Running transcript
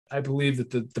I believe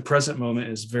that the present moment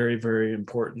is very, very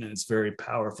important, and it's very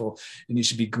powerful, and you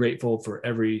should be grateful for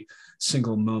every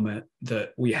single moment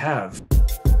that we have.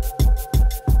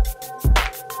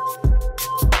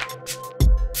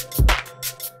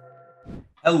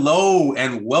 Hello,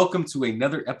 and welcome to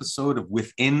another episode of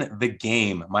Within the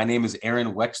Game. My name is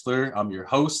Aaron Wexler. I'm your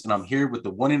host, and I'm here with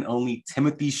the one and only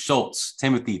Timothy Schultz.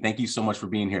 Timothy, thank you so much for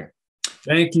being here.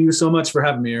 Thank you so much for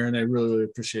having me, Aaron. I really, really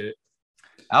appreciate it.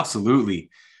 Absolutely.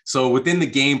 So Within the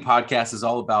Game podcast is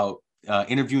all about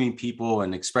interviewing people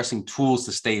and expressing tools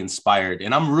to stay inspired.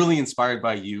 And I'm really inspired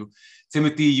by you.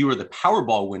 Timothy, you were the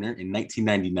Powerball winner in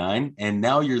 1999, and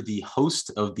now you're the host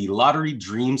of the Lottery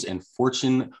Dreams and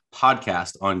Fortune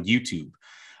podcast on YouTube.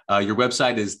 Your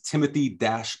website is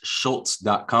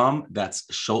timothy-schultz.com.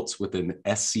 That's Schultz with an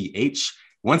SCH.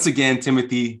 Once again,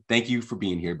 Timothy, thank you for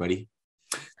being here, buddy.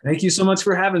 Thank you so much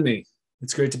for having me.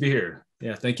 It's great to be here.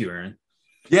 Yeah, thank you, Aaron.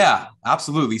 Yeah,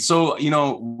 absolutely. So,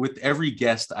 with every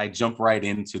guest, I jump right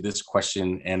into this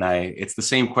question, and it's the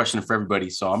same question for everybody.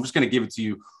 So I'm just going to give it to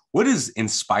you. What does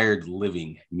inspired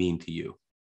living mean to you?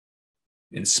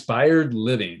 Inspired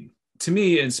living. To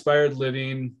me, inspired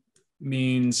living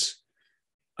means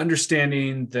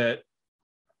understanding that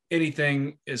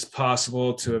anything is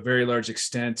possible to a very large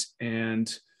extent,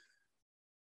 and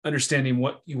understanding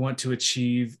what you want to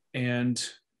achieve and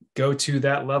go to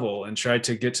that level and try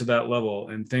to get to that level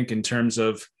and think in terms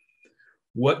of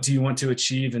what do you want to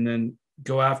achieve, and then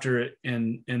go after it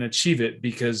and achieve it,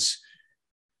 because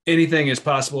anything is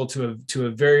possible to a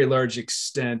very large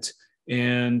extent.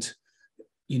 And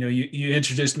you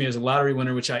introduced me as a lottery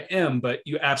winner, which I am, but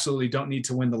you absolutely don't need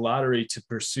to win the lottery to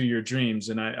pursue your dreams.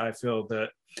 And I feel that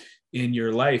in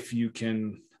your life you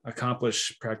can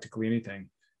accomplish practically anything,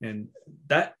 and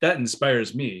that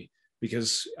inspires me,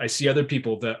 because I see other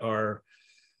people that are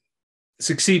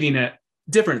succeeding at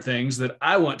different things that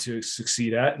I want to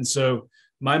succeed at. And so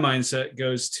my mindset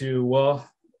goes to, well,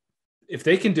 if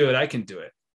they can do it, I can do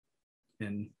it.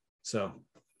 And so.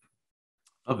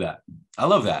 Love that. I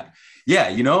love that. Yeah.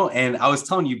 And I was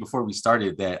telling you before we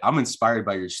started that I'm inspired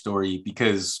by your story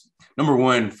because, number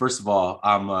one, first of all,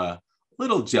 I'm a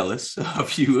little jealous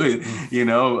of you,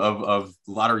 of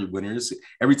lottery winners.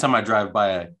 Every time I drive by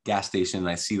a gas station and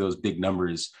I see those big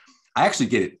numbers, I actually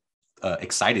get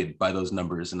excited by those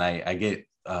numbers. And I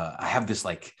have this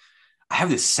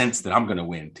sense that I'm going to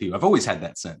win too. I've always had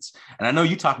that sense. And I know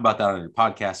you talk about that on your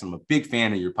podcast. I'm a big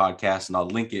fan of your podcast, and I'll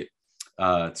link it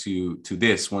to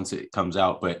this once it comes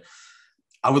out. But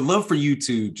I would love for you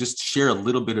to just share a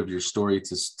little bit of your story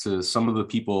to some of the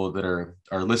people that are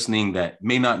listening that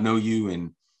may not know you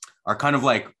and are kind of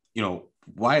like,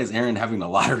 why is Aaron having a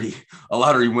lottery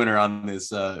winner on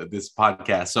this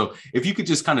podcast? So if you could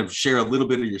just kind of share a little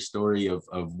bit of your story of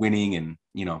winning and,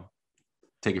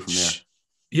 take it from there.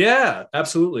 Yeah,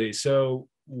 absolutely. So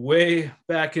way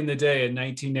back in the day in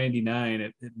 1999,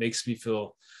 it makes me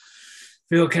feel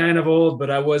kind of old, but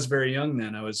I was very young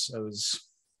then. I was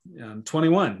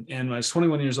 21, and when I was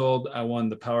 21 years old, I won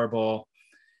the Powerball,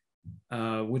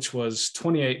 which was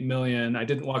 28 million. I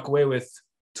didn't walk away with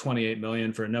 28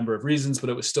 million for a number of reasons, but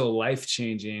it was still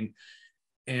life-changing.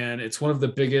 And it's one of the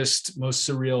biggest, most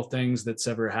surreal things that's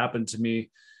ever happened to me.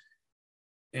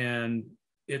 And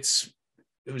it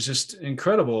was just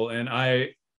incredible. And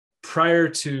prior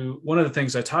to, one of the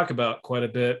things I talk about quite a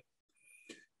bit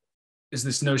is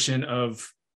this notion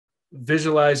of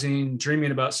visualizing,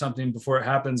 dreaming about something before it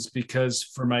happens, because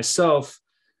for myself,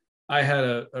 I had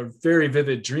a very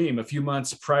vivid dream a few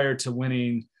months prior to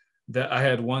winning that I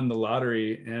had won the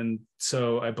lottery. And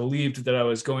so I believed that I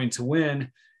was going to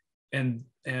win, and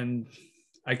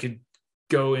I could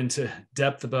go into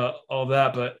depth about all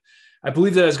that, but I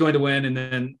believed that I was going to win, and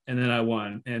then I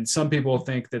won. And some people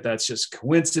think that that's just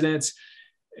coincidence,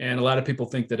 and a lot of people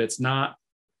think that it's not.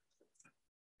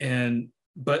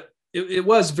 But it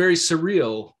was very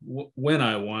surreal when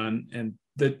I won. And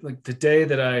the day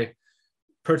that I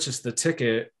purchased the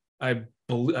ticket, I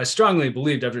strongly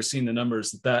believed, after seeing the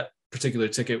numbers, that particular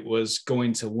ticket was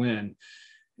going to win.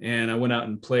 And I went out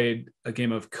and played a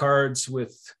game of cards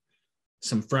with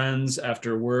some friends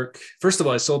after work. First of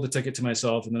all, I sold the ticket to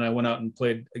myself, and then I went out and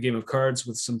played a game of cards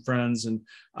with some friends. And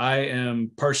I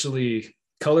am partially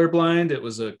colorblind. It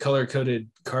was a color-coded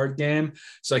card game,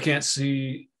 so I can't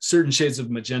see certain shades of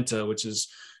magenta, which is,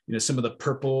 some of the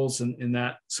purples in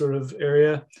that sort of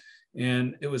area.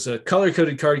 And it was a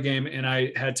color-coded card game, and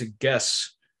I had to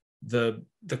guess the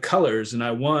colors, and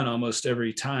I won almost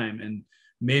every time. And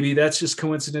maybe that's just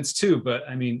coincidence too, but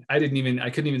I mean, I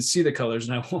couldn't even see the colors,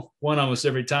 and I won almost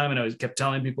every time. And I kept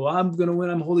telling people, I'm going to win.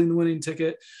 I'm holding the winning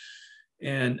ticket.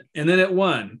 And then it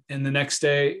won. And the next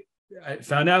day I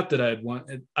found out that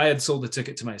I had sold the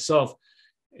ticket to myself,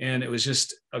 and it was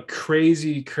just a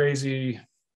crazy,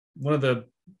 one of the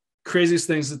craziest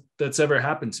things that's ever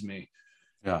happened to me.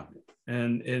 Yeah.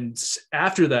 And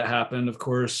after that happened, of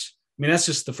course, I mean, that's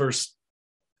just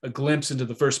a glimpse into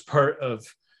the first part of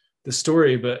the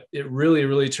story, but it really,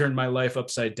 really turned my life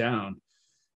upside down.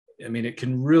 I mean, it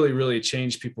can really, really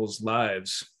change people's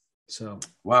lives. So,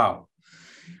 Wow.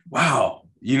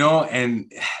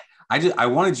 And I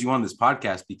wanted you on this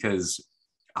podcast because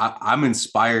I'm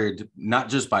inspired not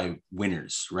just by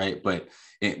winners, right? But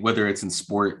whether it's in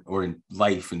sport or in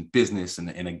life and business and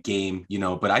in a game,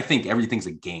 but I think everything's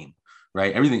a game,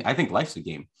 right? I think life's a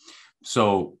game.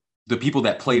 So the people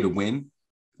that play to win,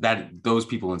 those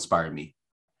people inspire me.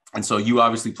 And so you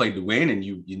obviously played to win, and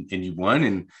you won.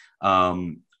 And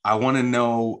I want to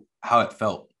know how it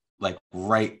felt like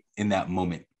right in that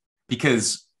moment,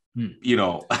 because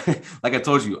like I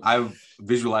told you, I've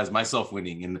visualized myself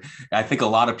winning. And I think a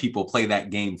lot of people play that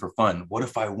game for fun. What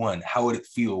if I won? How would it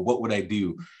feel? What would I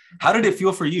do? How did it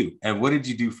feel for you? And what did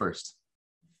you do first?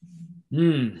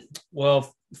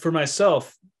 Well, for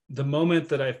myself, the moment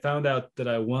that I found out that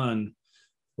I won,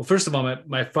 well, first of all,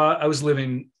 I was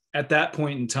living at that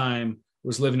point in time,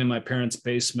 was living in my parents'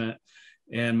 basement,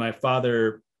 and my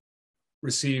father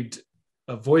received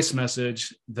a voice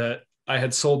message that I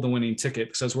had sold the winning ticket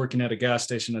because I was working at a gas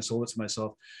station. I sold it to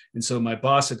myself. And so my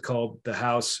boss had called the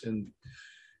house and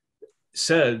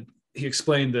he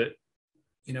explained that,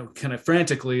 kind of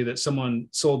frantically, that someone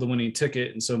sold the winning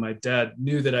ticket. And so my dad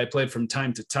knew that I played from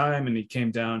time to time, and he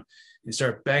came down and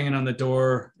started banging on the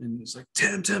door and was like,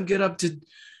 Tim, get up. Did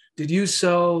you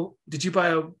buy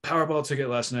a Powerball ticket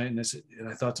last night? And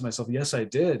I thought to myself, yes, I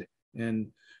did. And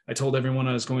I told everyone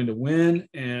I was going to win,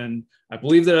 and I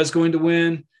believed that I was going to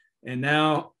win. And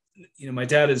now, my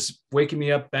dad is waking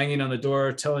me up, banging on the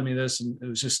door, telling me this, and it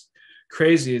was just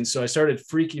crazy. And so I started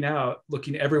freaking out,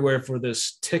 looking everywhere for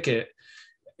this ticket.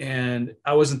 And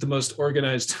I wasn't the most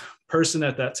organized person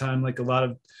at that time, like a lot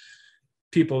of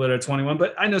people that are 21,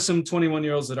 but I know some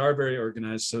 21-year-olds that are very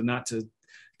organized. So not to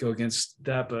go against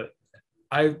that, but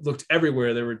I looked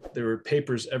everywhere. There were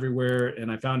papers everywhere,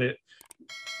 and I found it.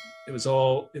 It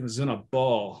was in a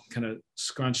ball, kind of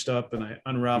scrunched up, and I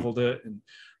unraveled it and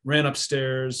ran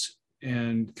upstairs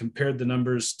and compared the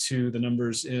numbers to the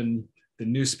numbers in the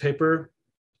newspaper,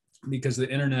 because the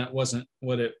internet wasn't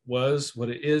what it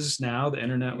is now. The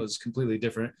internet was completely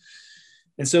different.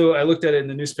 And so I looked at it in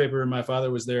the newspaper, and my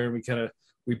father was there, and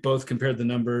we both compared the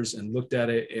numbers and looked at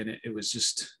it, and it was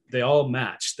just, they all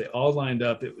matched. They all lined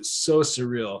up. It was so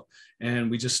surreal.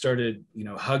 And we just started,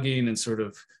 hugging and sort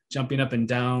of jumping up and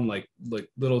down like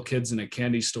little kids in a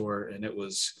candy store. And it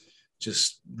was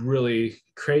just really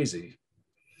crazy.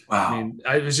 Wow. I mean,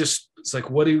 it's like,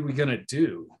 what are we going to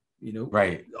do?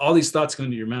 Right. All these thoughts go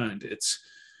into your mind.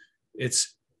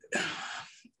 It's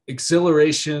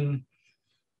exhilaration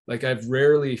like I've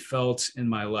rarely felt in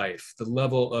my life. The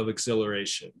level of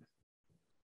exhilaration.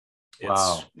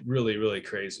 It's really, really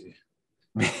crazy.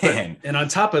 Man. And on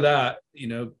top of that,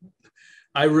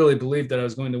 I really believed that I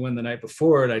was going to win the night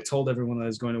before, and I told everyone I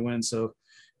was going to win. So it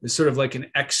was sort of like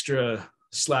an extra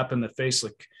slap in the face.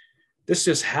 Like, this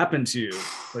just happened to you.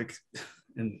 Like,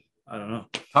 and I don't know.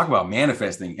 Talk about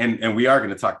manifesting. And we are going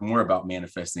to talk more about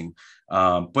manifesting.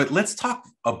 But let's talk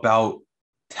about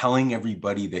telling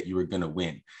everybody that you were going to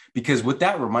win, because what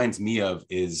that reminds me of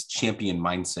is champion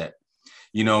mindset.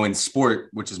 In sport,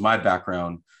 which is my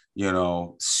background,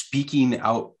 speaking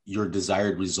out your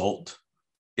desired result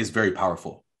is very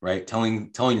powerful, right? Telling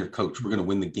your coach, we're going to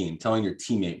win the game. Telling your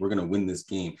teammate, we're going to win this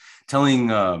game. Telling,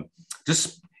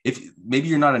 just if maybe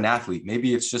you're not an athlete,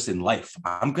 maybe it's just in life,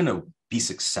 I'm going to be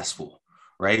successful,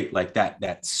 right? Like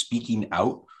that speaking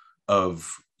out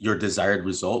of your desired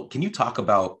result. Can you talk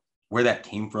about where that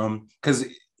came from? Because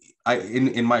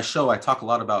in my show, I talk a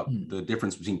lot about the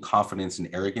difference between confidence and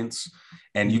arrogance.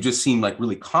 And you just seem like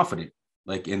really confident,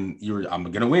 like I'm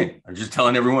going to win. I'm just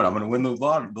telling everyone I'm going to win the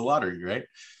lottery, right?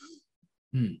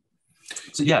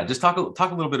 So yeah, just talk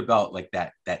a little bit about like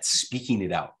that speaking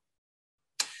it out.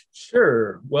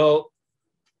 Sure. Well,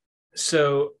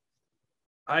 so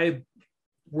I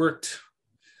worked,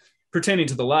 pertaining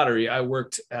to the lottery, I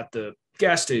worked at the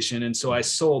gas station. And so I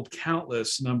sold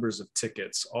countless numbers of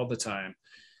tickets all the time.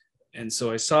 And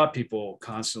so I saw people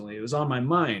constantly. It was on my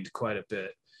mind quite a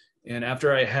bit. And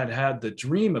after I had the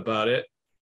dream about it,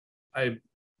 I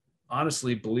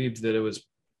honestly believed that it was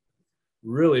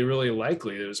really, really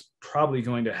likely it was probably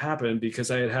going to happen,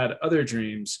 because I had other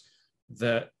dreams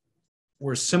that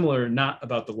were similar, not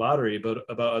about the lottery, but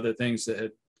about other things that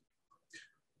had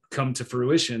come to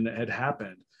fruition, that had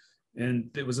happened. And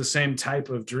it was the same type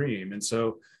of dream. And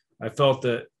so I felt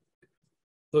that,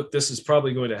 look, this is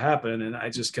probably going to happen. And I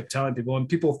just kept telling people, and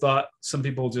people thought, some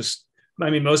people just, I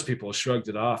mean, most people shrugged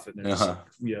it off and they're just,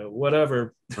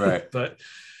 whatever. Right. But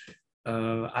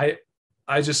I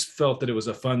just felt that it was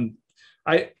a fun,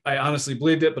 I honestly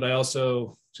believed it, but I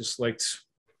also just liked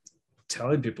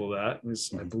telling people that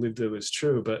I believed it was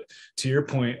true. But to your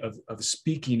point of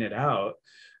speaking it out,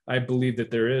 I believe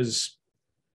that there is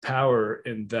power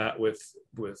in that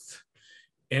with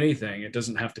anything. It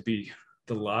doesn't have to be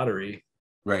the lottery,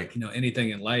 right?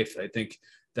 Anything in life. I think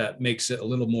that makes it a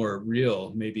little more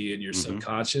real, maybe in your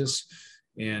subconscious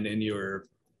and in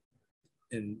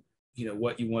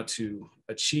what you want to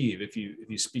achieve. If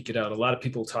you speak it out, a lot of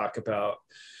people talk about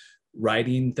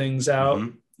writing things out.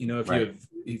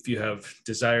 If you have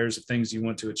desires of things you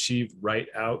want to achieve, write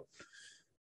out,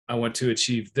 I want to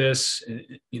achieve this,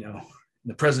 in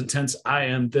the present tense, I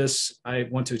am this, I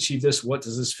want to achieve this. What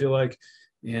does this feel like?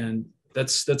 And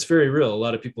that's very real. A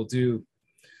lot of people do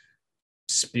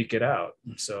speak it out.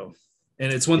 So,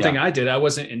 and it's one thing I did. I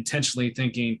wasn't intentionally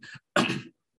thinking,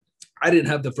 I didn't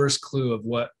have the first clue of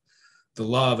what the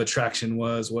law of attraction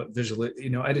was, what visual,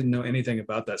 I didn't know anything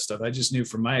about that stuff. I just knew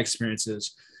from my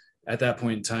experiences at that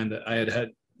point in time that I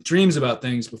had dreams about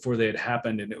things before they had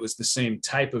happened. And it was the same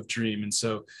type of dream. And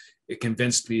so it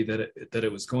convinced me that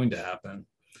it was going to happen.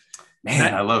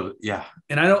 Man, I love it. Yeah.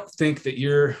 And I don't think that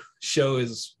your show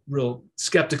is real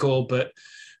skeptical, but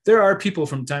there are people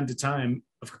from time to time.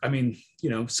 I mean,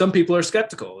 some people are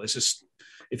skeptical. It's just,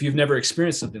 if you've never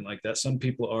experienced something like that, some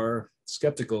people are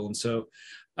skeptical. And so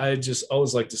I just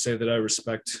always like to say that I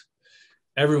respect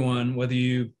everyone, whether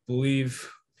you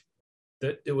believe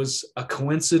that it was a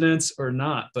coincidence or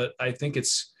not. But I think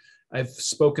I've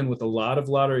spoken with a lot of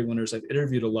lottery winners. I've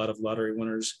interviewed a lot of lottery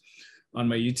winners on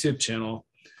my YouTube channel.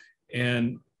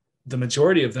 And the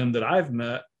majority of them that I've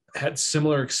met had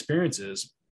similar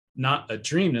experiences, not a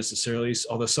dream necessarily,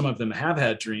 although some of them have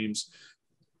had dreams,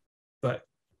 but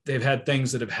they've had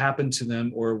things that have happened to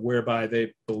them or whereby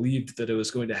they believed that it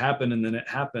was going to happen. And then it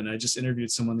happened. I just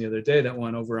interviewed someone the other day that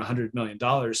won over $100 million.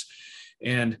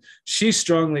 And she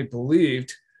strongly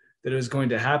believed that it was going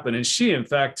to happen. And she, in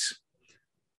fact,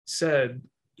 said,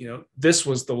 this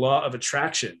was the law of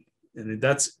attraction. And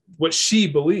that's what she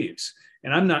believes.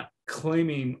 And I'm not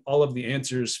claiming all of the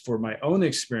answers for my own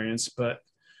experience, but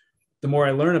the more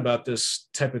I learn about this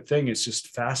type of thing, it's just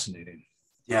fascinating.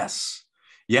 Yes.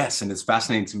 And it's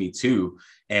fascinating to me too.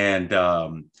 And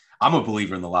I'm a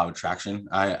believer in the law of attraction.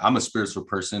 I'm a spiritual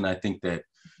person. I think that,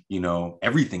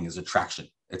 everything is attraction.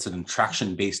 It's an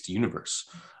attraction-based universe.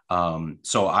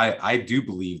 So I do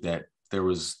believe that there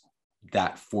was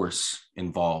that force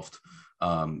involved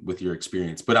with your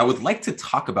experience. But I would like to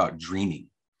talk about dreaming.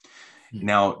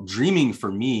 Now, dreaming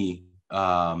for me,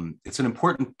 it's an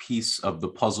important piece of the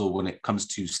puzzle when it comes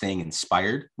to staying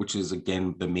inspired, which is,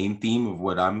 again, the main theme of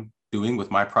what I'm doing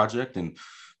with my project. And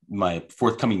my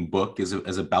forthcoming book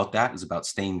is about that, is about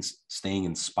staying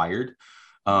inspired.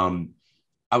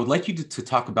 I would like you to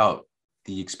talk about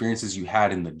the experiences you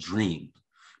had in the dream,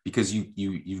 because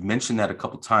you've mentioned that a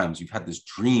couple of times. You've had this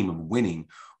dream of winning.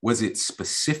 Was it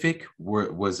specific?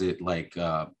 Was it like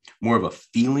more of a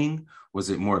feeling? Was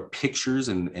it more pictures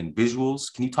and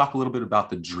visuals? Can you talk a little bit about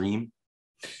the dream?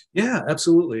 Yeah,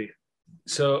 absolutely.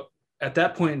 So at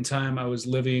that point in time, I was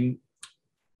living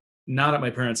not at my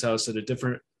parents' house, at a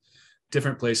different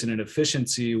place in an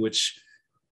efficiency, which,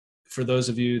 for those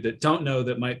of you that don't know,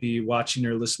 that might be watching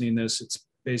or listening to this, it's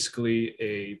basically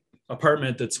a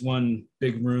apartment that's one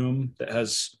big room that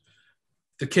has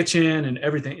the kitchen and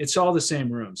everything. It's all the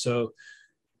same room. So,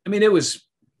 I mean,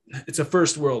 it's a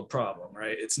first world problem,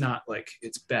 right? It's not like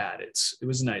it's bad. It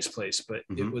was a nice place, but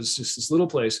it was just this little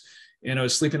place. And I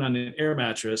was sleeping on an air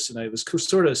mattress, and I was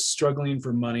sort of struggling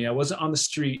for money. I wasn't on the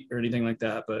street or anything like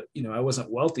that, but I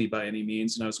wasn't wealthy by any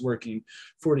means. And I was working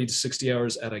 40 to 60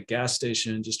 hours at a gas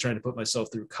station, just trying to put myself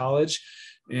through college.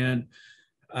 And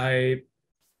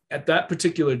at that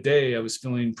particular day, I was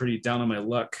feeling pretty down on my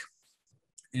luck.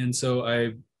 And so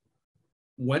I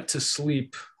went to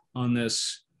sleep on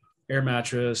this air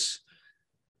mattress,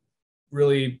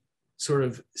 really sort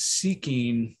of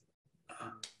seeking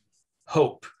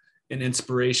hope and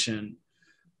inspiration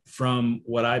from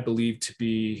what I believe to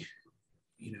be,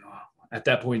 at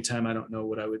that point in time, I don't know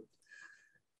what I would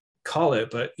call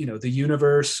it, but, the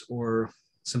universe, or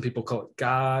some people call it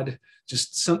God,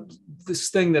 just this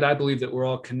thing that I believe that we're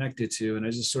all connected to. And I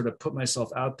just sort of put myself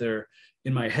out there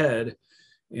in my head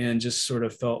and just sort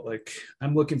of felt like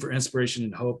I'm looking for inspiration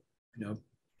and hope,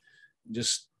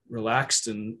 just relaxed.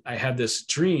 And I had this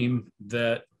dream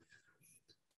that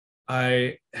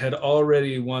I had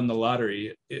already won the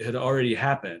lottery. It had already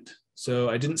happened. So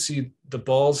I didn't see the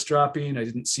balls dropping. I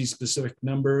didn't see specific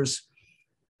numbers.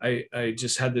 I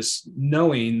just had this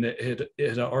knowing that it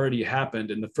had already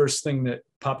happened. And the first thing that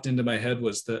popped into my head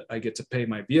was that I get to pay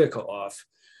my vehicle off,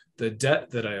 the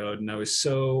debt that I owed. And I was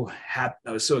so happy.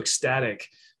 I was so ecstatic,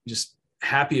 just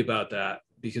happy about that,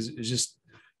 because it was just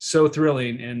so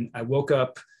thrilling. And I woke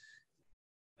up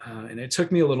and it took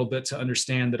me a little bit to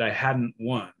understand that I hadn't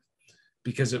won,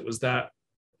 because it was that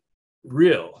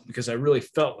real, because I really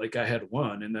felt like I had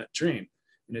won in that dream.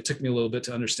 And it took me a little bit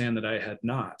to understand that I had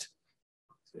not.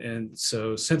 And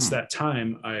so since that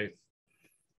time, I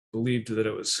believed that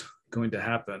it was going to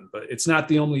happen. But it's not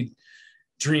the only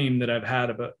dream that I've had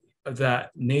about of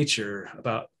that nature.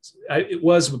 It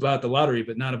was about the lottery,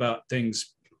 but not about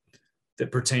things that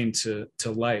pertain to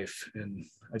life. And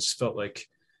I just felt like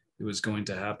it was going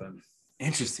to happen.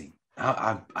 Interesting.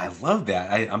 I love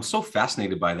that. I'm so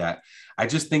fascinated by that. I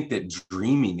just think that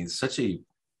dreaming is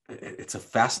it's a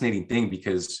fascinating thing,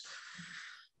 because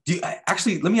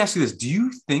let me ask you this. Do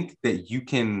you think that you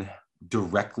can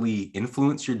directly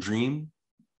influence your dream,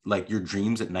 like your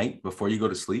dreams at night before you go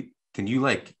to sleep? Can you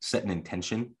like set an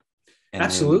intention?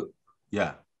 Absolutely.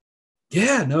 Yeah.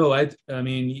 Yeah, no, I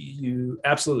mean, you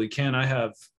absolutely can. I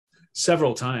have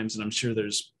several times, and I'm sure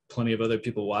there's plenty of other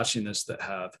people watching this that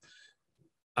have.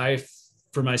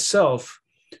 For myself,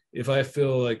 if I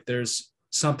feel like there's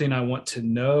something I want to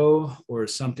know or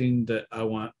something that I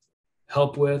want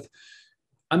help with,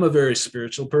 I'm a very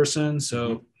spiritual person.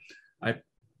 So I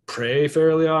pray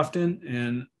fairly often.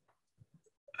 And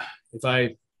if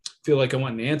I feel like I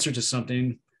want an answer to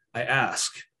something, I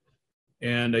ask.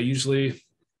 And I usually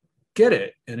get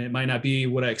it. And it might not be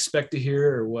what I expect to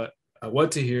hear or what I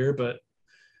want to hear, but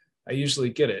I usually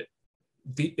get it,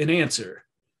 an answer.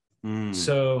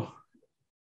 So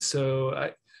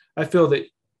I feel that,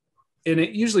 and it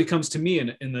usually comes to me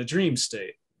in the dream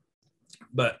state.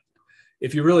 But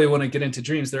if you really want to get into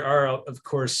dreams, there are, of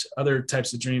course, other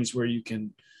types of dreams where you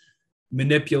can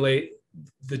manipulate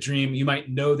the dream. You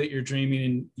might know that you're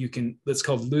dreaming, and that's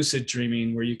called lucid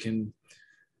dreaming, where you can,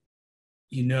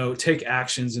 take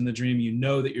actions in the dream. You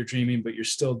know that you're dreaming, but you're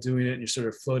still doing it, and you're sort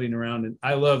of floating around. And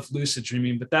I love lucid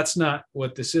dreaming, but that's not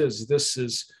what this is. This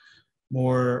is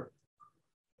more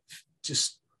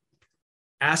just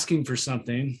asking for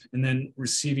something and then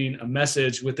receiving a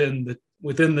message within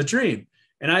the dream.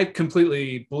 And I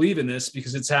completely believe in this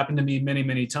because it's happened to me many,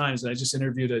 many times. And I just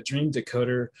interviewed a dream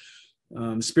decoder,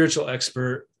 spiritual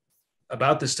expert,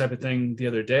 about this type of thing the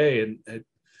other day. And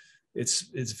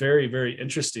it's very, very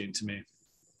interesting to me.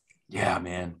 Yeah,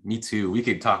 man, me too. We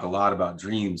could talk a lot about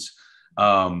dreams.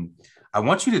 I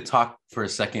want you to talk for a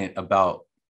second about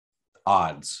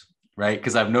odds, right?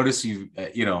 Because I've noticed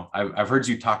I've heard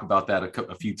you talk about that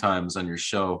a few times on your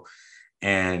show.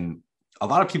 And a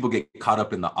lot of people get caught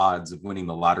up in the odds of winning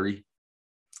the lottery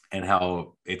and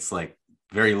how it's like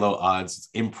very low odds, it's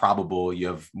improbable. You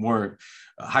have a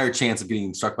higher chance of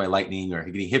getting struck by lightning or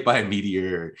getting hit by a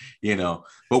meteor,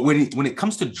 But when it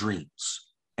comes to dreams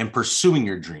and pursuing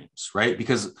your dreams, right?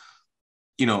 Because,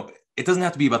 it doesn't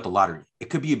have to be about the lottery. It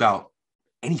could be about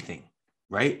anything,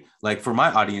 right? Like for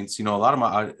my audience,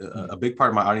 a big part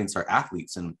of my audience are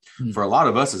athletes. And for a lot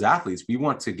of us as athletes, we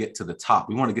want to get to the top.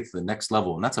 We want to get to the next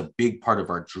level. And that's a big part of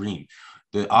our dream.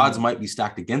 The odds might be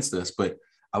stacked against us, but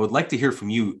I would like to hear from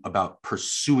you about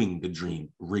pursuing the dream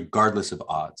regardless of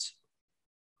odds.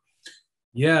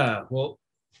 Yeah, well,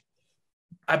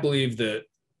 I believe that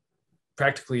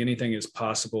practically anything is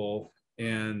possible.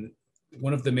 And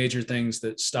one of the major things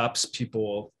that stops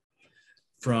people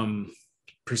from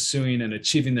pursuing and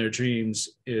achieving their dreams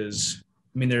is,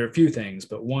 there are a few things,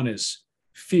 but one is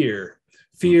fear,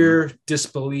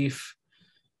 disbelief.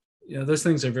 Those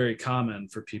things are very common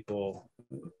for people.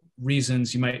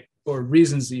 Reasons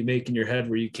that you make in your head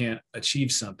where you can't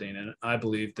achieve something. And I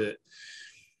believe that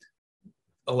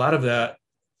a lot of that,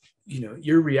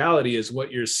 your reality is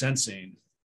what you're sensing.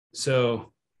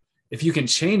 So if you can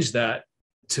change that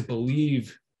to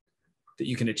believe that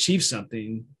you can achieve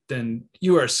something, then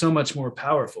you are so much more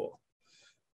powerful.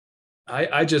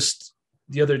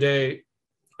 The other day,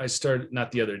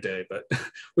 not the other day, but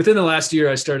within the last year,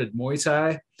 I started Muay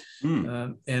Thai,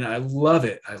 and I love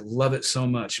it. I love it so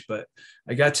much, but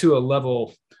I got to a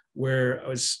level where I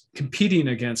was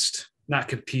not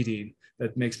competing.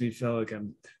 That makes me feel like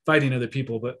I'm fighting other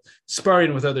people, but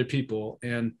sparring with other people.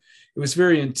 And it was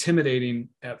very intimidating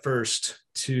at first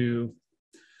to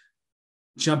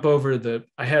jump over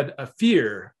I had a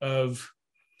fear of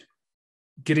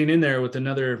getting in there with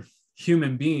another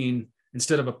human being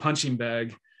instead of a punching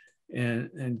bag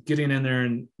and getting in there,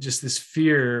 and just this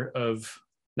fear of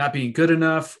not being good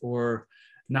enough or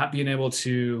not being able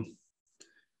to,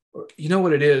 or, you know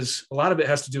what it is? A lot of it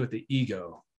has to do with the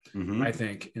ego, I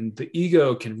think. And the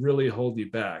ego can really hold you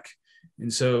back.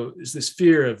 And so it's this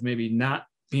fear of maybe not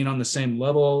being on the same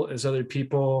level as other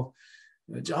people,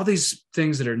 all these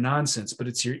things that are nonsense, but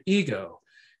it's your ego.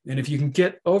 And if you can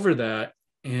get over that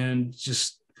and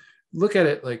just look at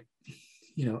it like,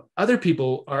 other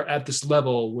people are at this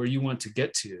level where you want to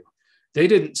get to. They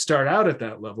didn't start out at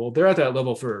that level. They're at that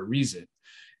level for a reason.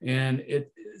 And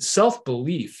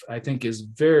self-belief, I think, is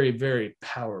very, very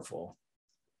powerful.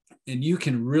 And you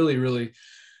can really, really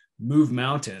move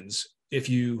mountains if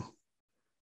you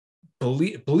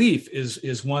belief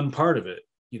is one part of it.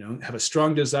 Have a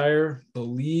strong desire,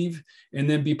 believe, and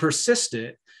then be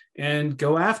persistent and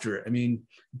go after it. I mean,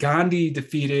 Gandhi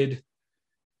defeated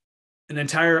an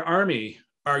entire army,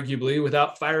 arguably,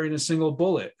 without firing a single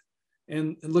bullet.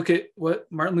 And look at what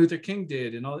Martin Luther King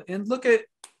did, and look at,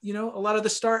 a lot of the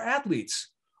star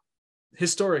athletes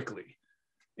historically.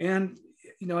 And,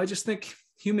 I just think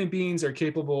human beings are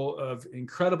capable of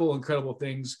incredible, incredible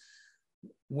things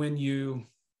when you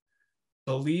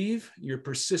believe, you're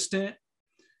persistent,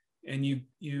 and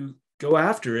you go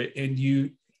after it, and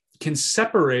you can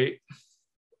separate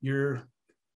your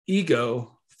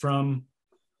ego from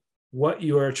what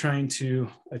you are trying to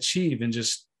achieve and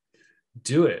just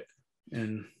do it.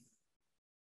 And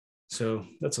so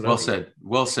that's what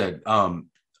Well said.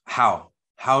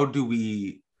 How do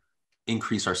we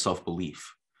increase our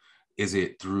self-belief? Is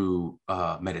it through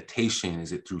meditation?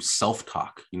 Is it through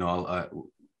self-talk?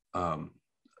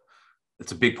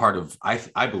 It's a big part of,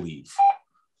 I believe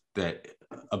that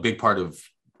a big part of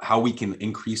how we can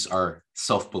increase our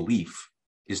self-belief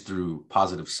is through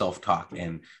positive self-talk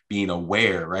and being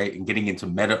aware, right? And getting into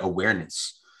meta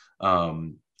awareness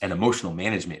and emotional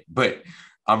management. But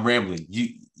I'm rambling.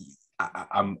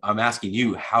 I'm asking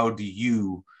you, how do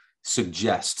you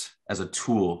suggest as a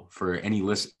tool for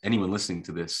anyone listening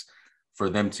to this, for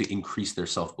them to increase their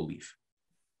self-belief?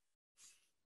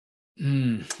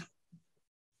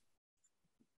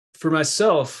 For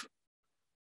myself,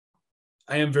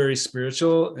 I am very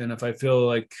spiritual. And if I feel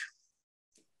like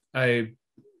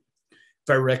if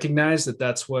I recognize that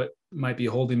that's what might be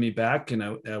holding me back, and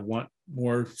I want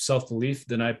more self-belief,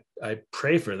 then I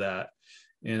pray for that.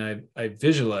 And I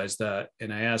visualize that,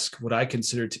 and I ask what I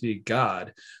consider to be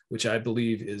God, which I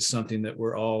believe is something that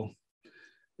we're all,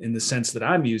 in the sense that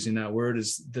I'm using that word,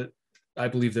 is that I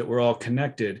believe that we're all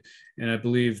connected. And I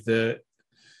believe that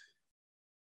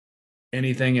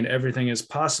anything and everything is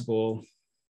possible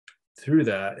through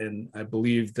that. And I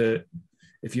believe that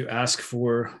if you ask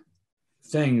for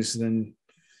things, then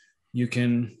you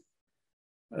can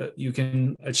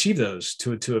achieve those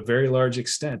to a very large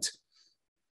extent.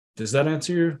 Does that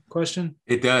answer your question?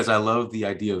 It does. I love the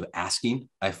idea of asking.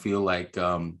 I feel like,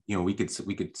 we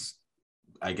could,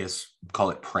 I guess, call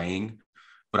it praying,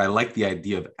 but I like the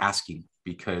idea of asking,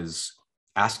 because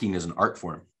asking is an art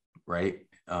form, right?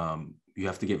 You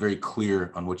have to get very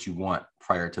clear on what you want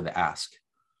prior to the ask,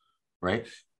 right?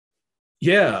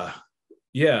 Yeah.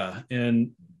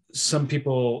 And some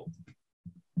people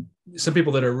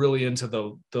that are really into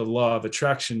the law of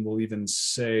attraction will even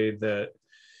say that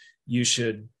you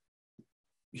should,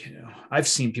 I've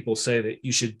seen people say that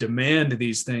you should demand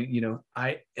these things.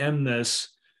 I am this,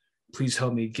 please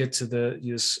help me get to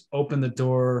you just open the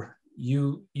door,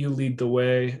 you lead the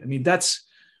way. I mean, that's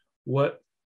what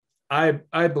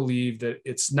I believe, that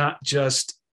it's not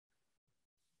just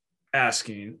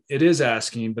asking. It is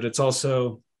asking, but it's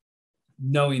also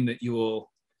knowing that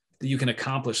you can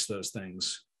accomplish those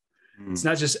things. It's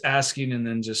not just asking and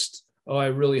then just, I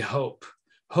really hope.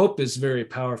 Hope is very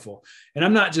powerful. And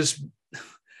I'm not just,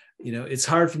 it's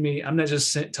hard for me. I'm not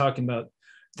just talking about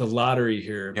the lottery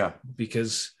here,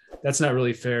 because that's not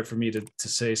really fair for me to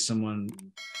say to someone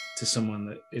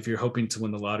that if you're hoping to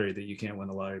win the lottery, that you can't win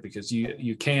the lottery, because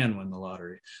you can win the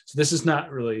lottery. So this is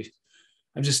not really,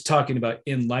 I'm just talking about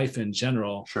in life in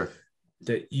general, sure,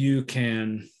 that you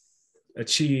can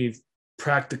achieve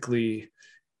practically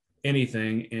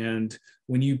anything. And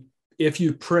if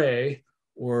you pray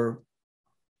or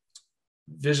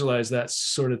visualize that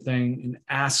sort of thing and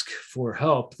ask for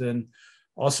help, then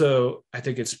also I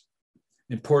think it's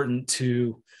important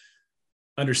to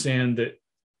understand that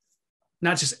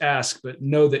not just ask, but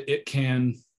know that it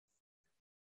can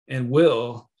and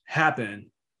will happen,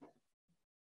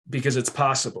 because it's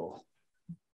possible.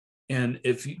 And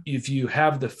if you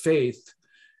have the faith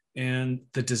and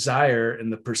the desire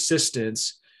and the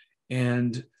persistence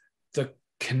and the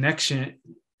connection,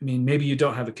 I mean, maybe you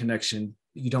don't have a connection,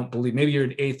 you don't believe, maybe you're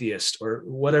an atheist or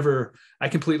whatever. I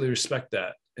completely respect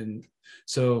that. And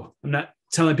so I'm not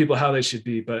telling people how they should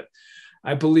be, but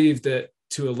I believe that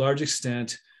to a large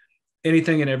extent,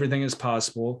 anything and everything is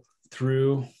possible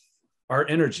through our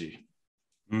energy.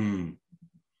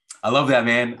 I love that,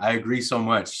 man. I agree so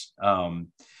much.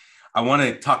 I want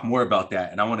to talk more about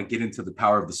that, and I want to get into the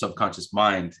power of the subconscious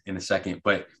mind in a second.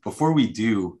 But before we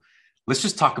do, let's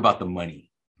just talk about the money,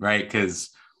 right? Because,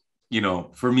 you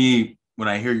know, for me, when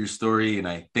I hear your story and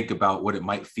I think about what it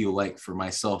might feel like for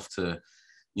myself to,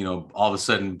 you know, all of a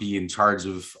sudden be in charge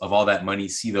of all that money,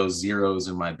 see those zeros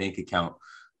in my bank account.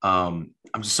 I'm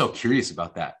just so curious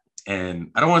about that.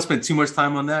 And I don't want to spend too much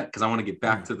time on that because I want to get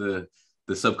back to the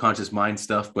subconscious mind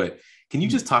stuff. But can you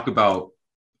just talk about,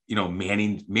 you know,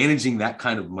 managing that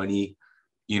kind of money,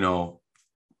 you know,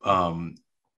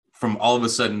 from all of a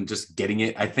sudden just getting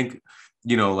it? I think,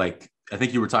 you know, like, I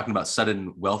think you were talking about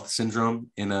sudden wealth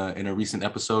syndrome in a recent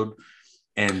episode,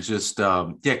 and just,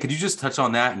 could you just touch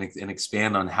on that and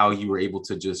expand on how you were able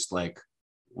to just like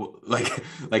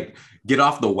get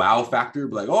off the wow factor,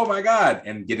 like, oh my God,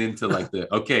 and get into like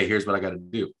okay, here's what I got to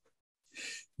do.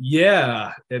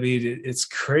 Yeah, I mean, it's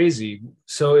crazy.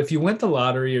 So if you win the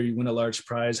lottery or you win a large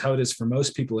prize, how it is for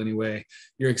most people anyway,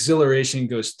 your exhilaration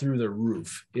goes through the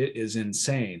roof. It is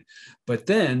insane. But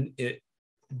then it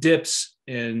dips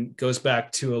and goes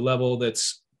back to a level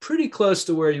that's pretty close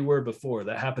to where you were before.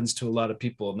 That happens to a lot of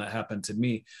people, and that happened to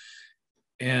me.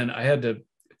 And I had to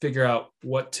figure out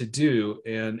what to do.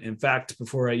 And in fact,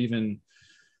 before I even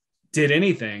did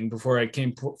anything, before I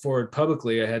came forward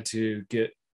publicly, I had to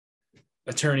get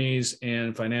attorneys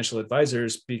and financial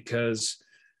advisors, because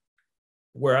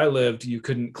where I lived, you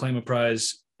couldn't claim a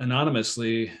prize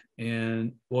anonymously.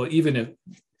 And well, even if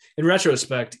in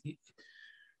retrospect,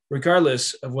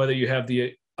 regardless of whether you have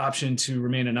the option to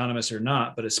remain anonymous or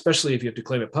not, but especially if you have to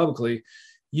claim it publicly,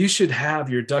 you should have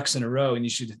your ducks in a row, and you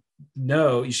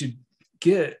should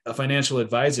get a financial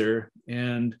advisor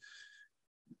and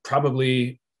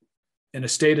probably an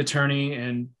estate attorney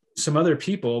and some other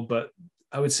people. But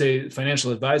I would say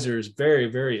financial advisor is very,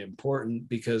 very important,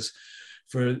 because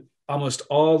for almost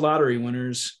all lottery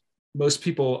winners, most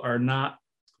people are not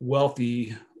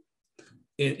wealthy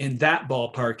in that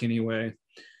ballpark anyway,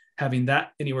 having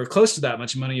that anywhere close to that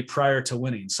much money prior to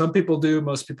winning. Some people do,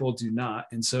 most people do not.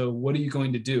 And so what are you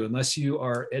going to do? Unless you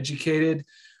are educated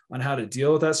on how to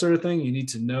deal with that sort of thing, you need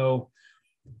to know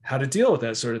how to deal with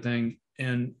that sort of thing.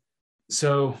 And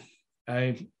so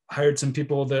I hired some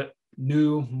people that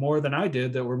knew more than I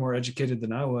did, that were more educated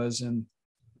than I was. And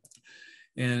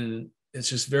it's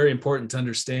just very important to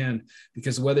understand,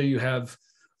 because whether you have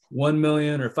 1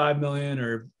 million or 5 million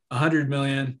or 100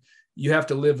 million, you have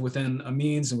to live within a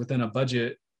means and within a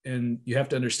budget, and you have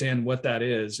to understand what that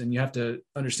is. And you have to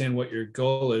understand what your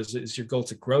goal is. Is your goal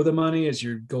to grow the money? Is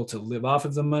your goal to live off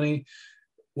of the money?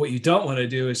 What you don't want to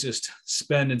do is just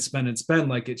spend and spend and spend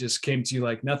like it just came to you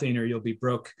like nothing, or you'll be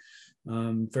broke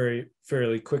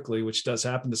fairly quickly, which does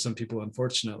happen to some people,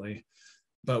 unfortunately.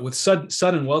 But with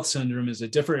sudden wealth syndrome is a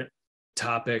different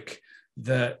topic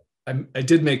that I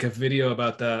did make a video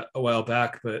about that a while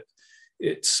back, but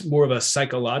it's more of a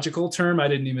psychological term. I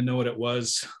didn't even know what it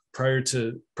was prior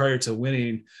to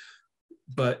winning,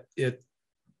 but it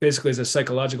basically is a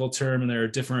psychological term. And there are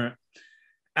different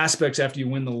aspects after you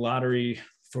win the lottery.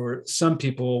 For some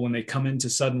people, when they come into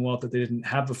sudden wealth that they didn't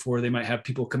have before, they might have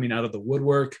people coming out of the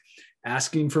woodwork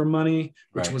asking for money,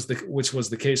 which was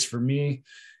the case for me.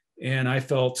 And I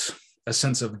felt a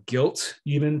sense of guilt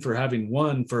even for having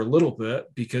won for a little bit,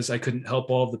 because I couldn't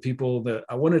help all the people that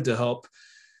I wanted to help,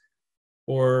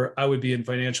 or I would be in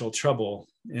financial trouble.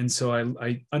 And so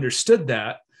I understood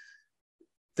that,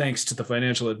 thanks to the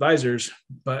financial advisors,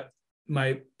 but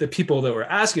the people that were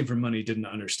asking for money didn't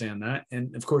understand that.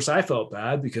 And of course I felt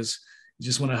bad, because you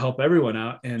just want to help everyone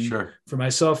out. And sure. For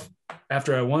myself,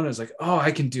 after I won, I was like, oh,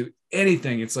 I can do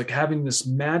anything. It's like having this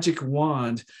magic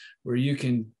wand where you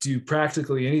can do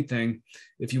practically anything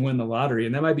if you win the lottery.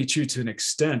 And that might be true to an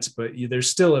extent, but there's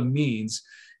still a means,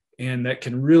 and that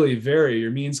can really vary. Your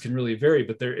means can really vary,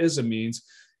 but there is a means.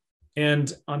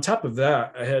 And on top of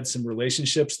that, I had some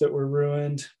relationships that were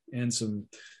ruined, and some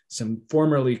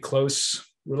formerly close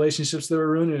relationships that were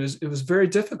ruined. It was very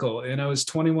difficult. And I was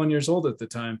 21 years old at the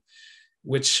time,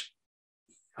 which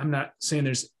I'm not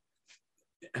saying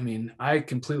I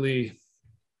completely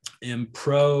am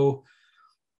pro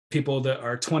people that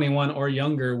are 21 or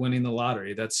younger winning the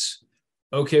lottery. That's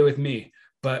okay with me.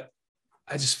 But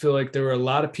I just feel like there were a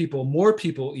lot of people, more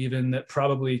people even, that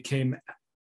probably came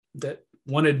that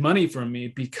wanted money from me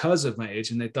because of my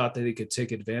age, and they thought that they could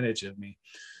take advantage of me.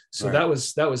 So that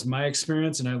was my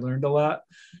experience, and I learned a lot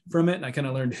from it. And I kind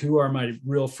of learned who are my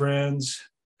real friends,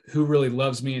 who really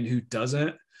loves me and who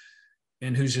doesn't,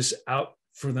 and who's just out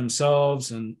for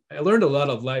themselves. And I learned a lot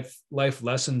of life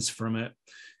lessons from it.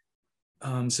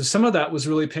 So some of that was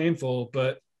really painful,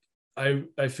 but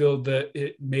I feel that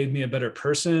it made me a better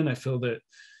person. I feel that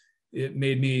it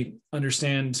made me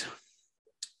understand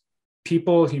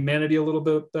people, humanity a little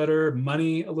bit better,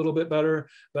 money a little bit better,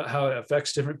 about how it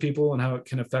affects different people and how it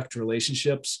can affect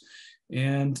relationships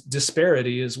and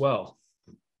disparity as well.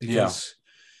 Because,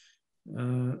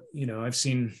 I've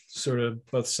seen sort of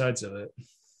both sides of it.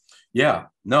 Yeah,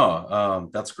 no,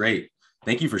 that's great.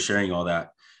 Thank you for sharing all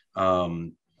that. I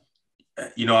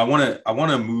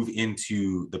want to move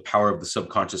into the power of the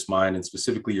subconscious mind, and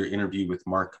specifically your interview with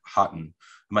Mark Houghton.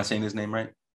 Am I saying his name right?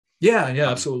 Yeah,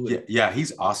 absolutely. Yeah,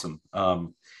 he's awesome.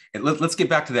 And let's get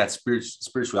back to that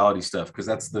spirituality stuff, because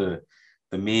that's the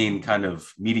main kind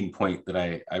of meeting point that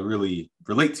I really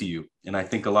relate to you, and I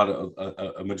think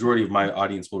a majority of my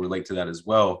audience will relate to that as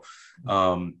well.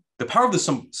 The power of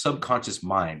the subconscious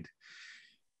mind.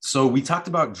 So we talked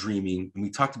about dreaming, and we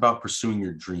talked about pursuing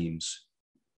your dreams,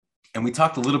 and we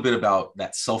talked a little bit about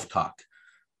that self-talk.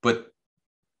 But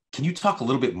can you talk a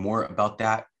little bit more about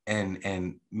that,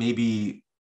 and maybe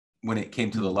when it came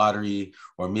to the lottery,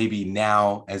 or maybe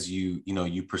now as you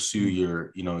pursue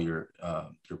your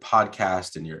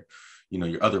podcast and your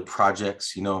other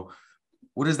projects,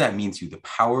 what does that mean to you, the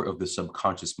power of the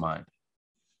subconscious mind?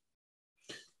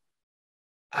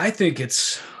 I think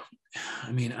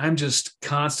I'm just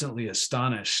constantly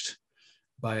astonished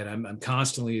by it. I'm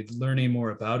constantly learning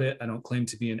more about it. I don't claim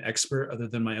to be an expert other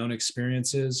than my own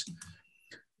experiences,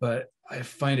 but I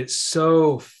find it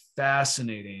so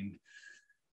fascinating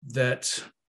that,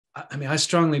 I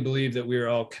strongly believe that we are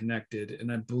all connected.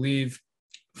 And I believe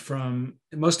from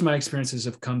most of my experiences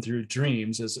have come through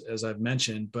dreams, as I've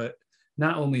mentioned, but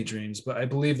not only dreams, but I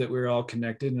believe that we're all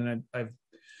connected. And I've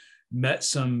met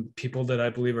some people that I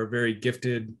believe are very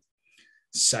gifted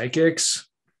psychics,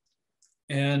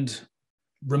 and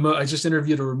I just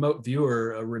interviewed a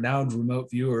renowned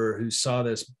remote viewer who saw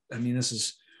this.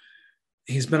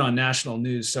 He's been on national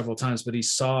news several times, but he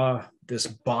saw this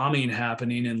bombing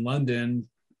happening in London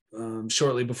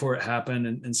shortly before it happened,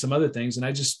 and some other things. And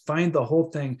I just find the whole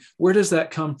thing, where does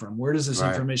that come from? Where does this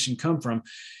information come from?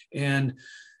 And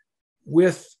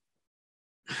with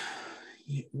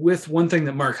one thing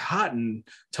that Mark Houghton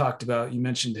talked about, you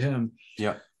mentioned him,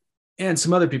 and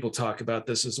some other people talk about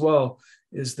this as well,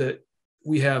 is that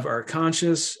we have our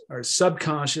conscious, our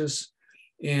subconscious,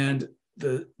 and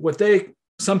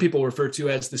some people refer to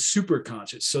as the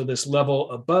superconscious. So this level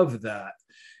above that.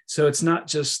 So it's not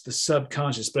just the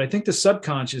subconscious, but I think the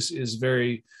subconscious is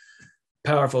very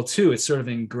powerful too. It's sort of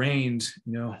ingrained,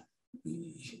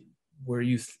 where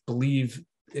you believe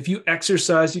if you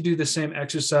exercise, you do the same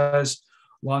exercise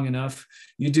long enough,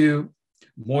 you do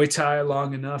Muay Thai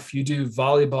long enough, you do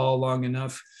volleyball long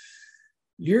enough,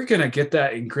 you're going to get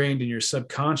that ingrained in your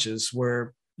subconscious,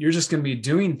 where you're just going to be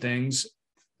doing things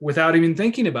without even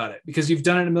thinking about it, because you've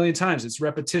done it a million times. It's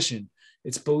repetition,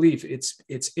 it's belief,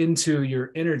 it's into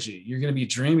your energy. You're going to be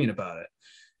dreaming about it.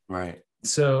 Right.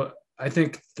 So I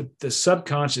think the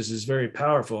subconscious is very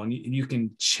powerful, and you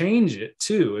can change it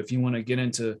too. If you want to get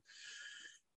into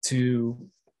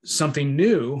something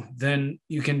new, then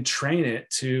you can train it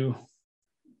to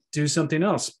do something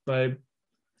else by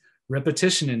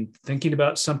repetition and thinking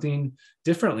about something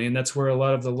differently. And that's where a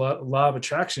lot of the law of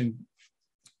attraction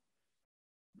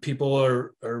people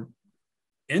are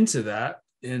into that.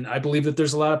 And I believe that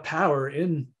there's a lot of power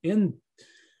in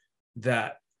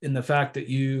that, in the fact that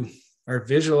you are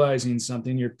visualizing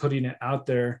something, you're putting it out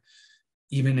there,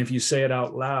 even if you say it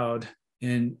out loud,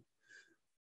 and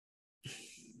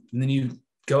then you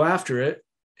go after it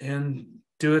and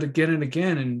do it again and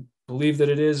again, and believe that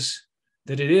it is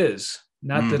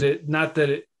not that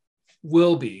it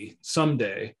will be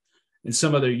someday in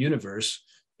some other universe.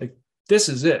 Like, this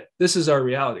is it. This is our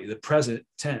reality, the present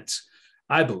tense.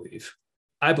 I believe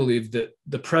that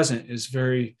the present is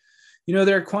very,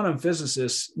 there are quantum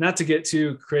physicists, not to get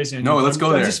too crazy on let's go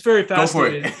there. I'm just very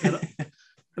fascinated. Go for it.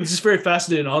 I'm just very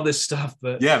fascinated in all this stuff,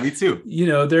 but yeah, me too.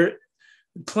 There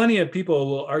plenty of people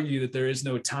will argue that there is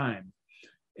no time.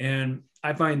 And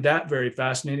I find that very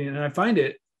fascinating. And I find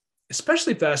it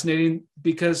especially fascinating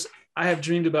because I have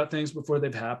dreamed about things before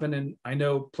they've happened. And I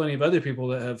know plenty of other people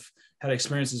that have had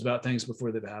experiences about things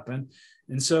before they've happened.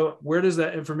 And so where does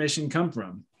that information come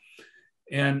from?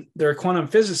 And there are quantum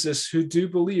physicists who do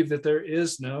believe that there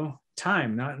is no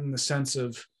time, not in the sense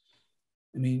of,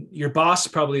 your boss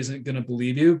probably isn't going to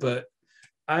believe you, but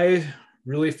I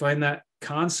really find that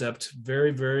concept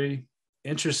very, very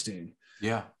interesting.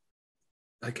 Yeah.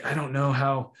 Like, I don't know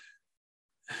how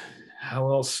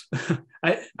else.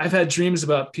 I've had dreams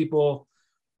about people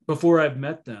before I've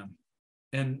met them.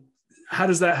 And how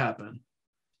does that happen?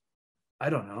 I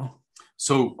don't know.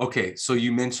 So, okay. So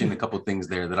you mentioned a couple of things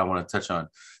there that I want to touch on.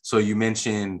 So you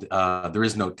mentioned there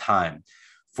is no time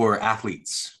for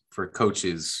athletes, for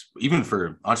coaches, even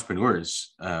for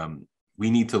entrepreneurs. We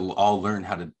need to all learn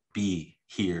how to be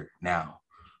here now,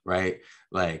 right?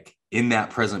 Like in that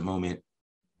present moment,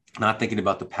 not thinking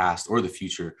about the past or the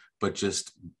future, but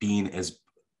just being as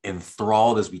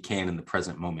enthralled as we can in the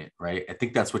present moment, right? I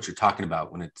think that's what you're talking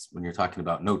about when you're talking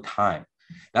about no time.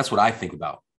 That's what I think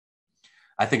about.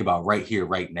 I think about right here,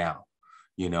 right now,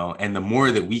 and the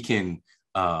more that we can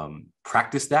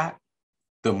practice that,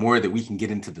 the more that we can get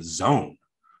into the zone,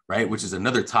 right? Which is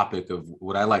another topic of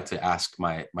what I like to ask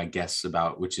my guests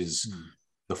about, which is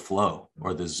the flow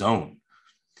or the zone.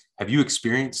 Have you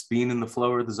experienced being in the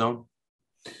flow or the zone?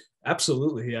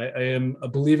 Absolutely. I am a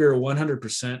believer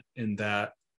 100% in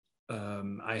that.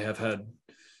 I'm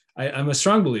a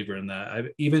strong believer in that. I've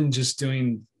even just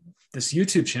doing this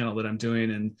YouTube channel that I'm doing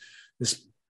and this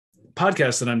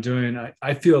podcast that I'm doing,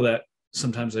 I feel that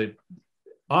sometimes I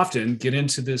often get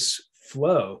into this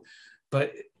flow.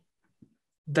 But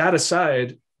that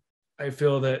aside, I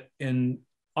feel that in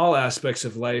all aspects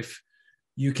of life,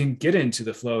 you can get into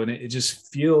the flow and it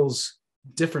just feels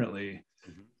differently.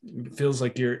 It feels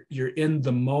like you're in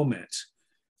the moment.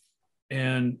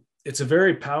 And it's a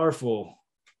very powerful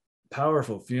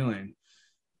feeling.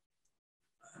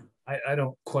 I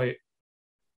don't quite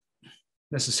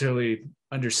necessarily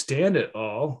understand it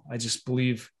all. I just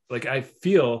believe, like, I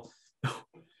feel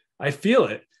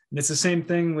it. And it's the same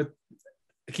thing with,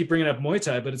 I keep bringing up Muay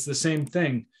Thai, but it's the same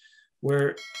thing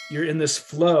where you're in this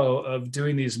flow of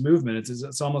doing these movements.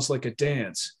 It's almost like a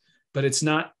dance, but it's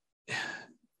not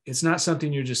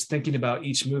something you're just thinking about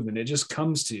each movement. It just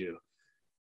comes to you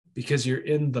because you're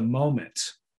in the moment.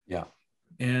 Yeah.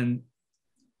 And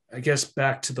I guess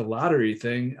back to the lottery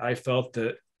thing, I felt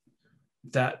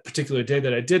that particular day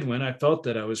that I did win, I felt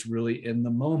that I was really in the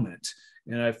moment.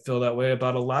 And I feel that way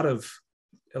about a lot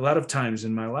of times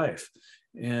in my life.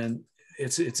 And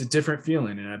it's a different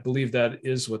feeling. And I believe that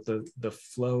is what the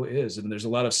flow is. And there's a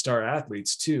lot of star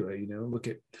athletes too. Look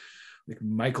at like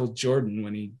Michael Jordan,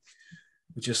 when he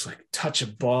would just like touch a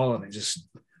ball and it just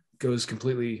goes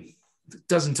completely,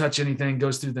 doesn't touch anything,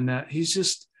 goes through the net.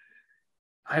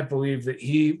 I believe that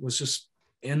he was just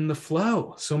in the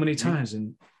flow so many times.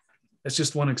 And that's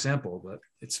just one example, but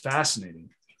it's fascinating.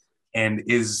 And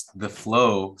is the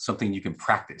flow something you can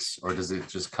practice, or does it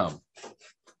just come?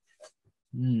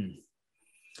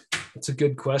 That's a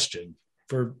good question.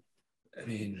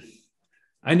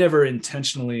 I never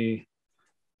intentionally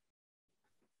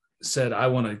said I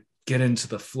want to get into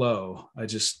the flow. I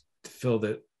just feel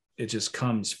that it just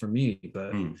comes for me.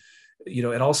 But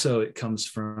it comes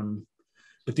from.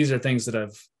 But these are things that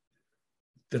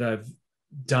I've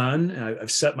done. And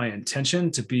I've set my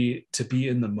intention to be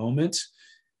in the moment.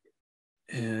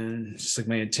 And just like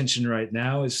my intention right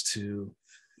now is to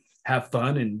have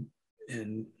fun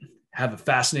and have a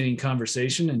fascinating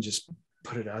conversation and just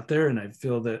put it out there. And I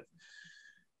feel that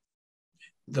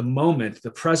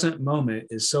the present moment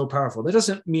is so powerful. That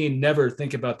doesn't mean never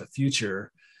think about the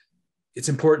future. It's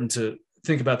important to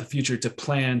think about the future, to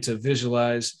plan, to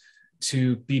visualize,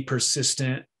 to be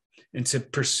persistent, and to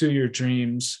pursue your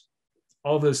dreams.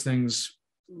 All those things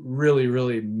really,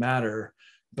 really matter.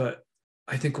 But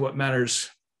I think what matters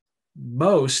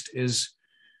most is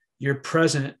your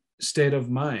present state of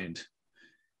mind.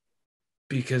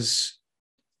 Because,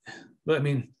 I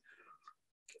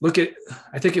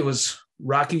think it was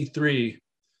Rocky 3,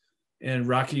 and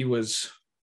Rocky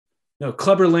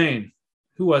Clubber Lane.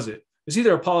 Who was it? It was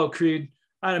either Apollo Creed.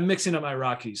 I'm mixing up my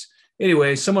Rockies.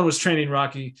 Anyway, someone was training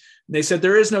Rocky, and they said,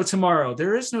 there is no tomorrow.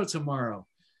 There is no tomorrow.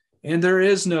 And there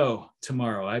is no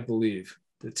tomorrow. I believe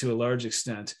that to a large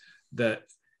extent that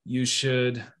you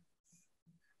should,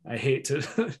 I hate to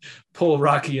pull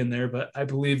Rocky in there, but I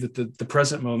believe that the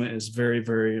present moment is very,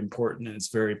 very important, and it's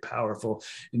very powerful.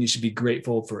 And you should be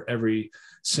grateful for every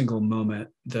single moment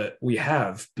that we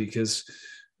have, because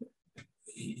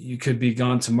you could be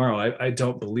gone tomorrow. I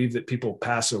don't believe that people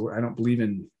pass away. I don't believe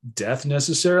in death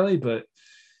necessarily, but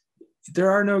there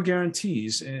are no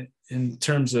guarantees in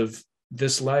terms of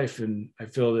this life. And I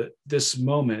feel that this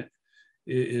moment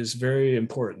is very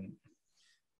important.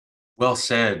 Well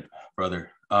said,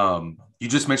 brother. You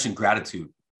just mentioned gratitude.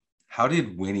 How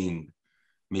did winning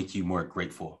make you more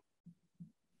grateful?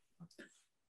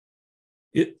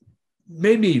 It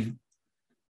made me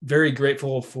very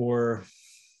grateful for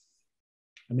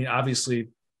I mean, obviously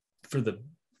for the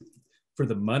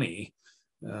money,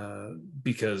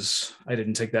 because I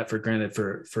didn't take that for granted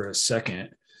for a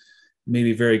second. Made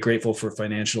me very grateful for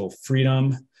financial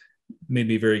freedom. Made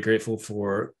me very grateful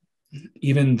for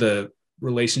even the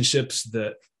relationships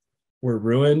that were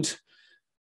ruined,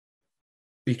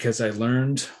 because I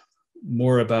learned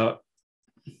more about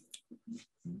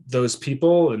those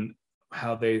people and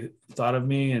how they thought of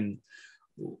me and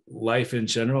life in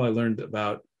general. I learned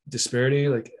about disparity.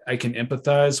 Like, I can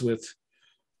empathize with,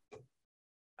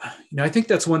 I think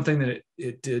that's one thing that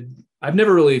it did. I've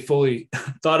never really fully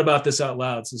thought about this out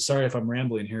loud, so sorry if I'm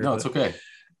rambling here. No, it's okay.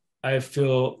 I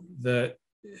feel that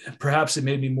perhaps it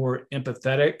made me more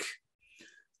empathetic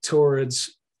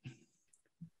towards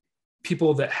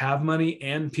people that have money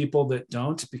and people that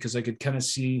don't, because I could kind of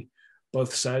see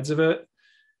both sides of it.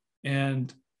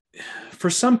 And for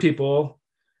some people,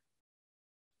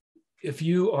 if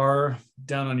you are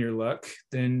down on your luck,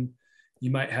 then you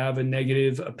might have a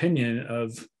negative opinion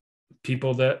of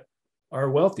people that are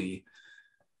wealthy,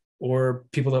 or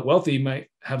people that wealthy might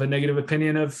have a negative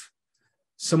opinion of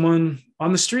someone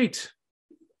on the street.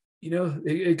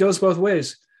 It goes both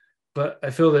ways. But I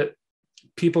feel that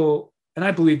people, and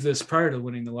I believe this prior to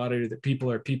winning the lottery, that people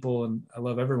are people and I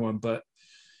love everyone. But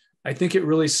I think it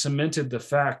really cemented the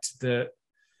fact that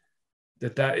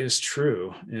is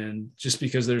true. And just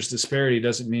because there's disparity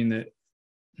doesn't mean that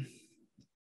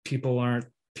people aren't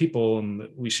people, and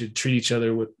that we should treat each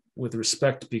other with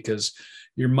respect, because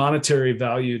your monetary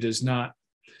value does not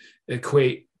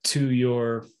equate to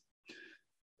your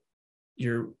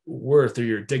worth or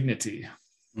your dignity.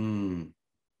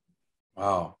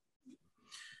 Wow.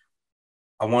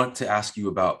 I want to ask you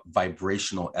about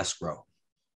vibrational escrow.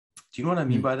 Do you know what I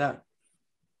mean by that?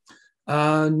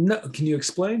 No. Can you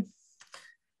explain?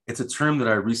 It's a term that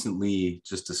I recently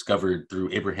just discovered through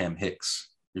Abraham Hicks.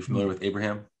 You're familiar with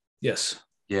Abraham? Yes.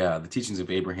 Yeah, the teachings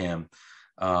of Abraham.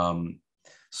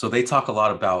 So they talk a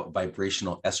lot about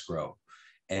vibrational escrow.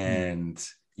 And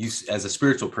you, as a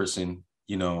spiritual person,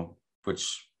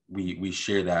 which we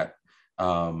share that,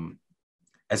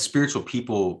 as spiritual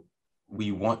people,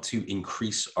 we want to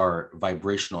increase our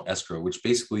vibrational escrow, which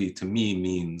basically to me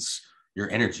means your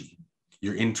energy,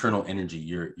 your internal energy,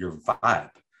 your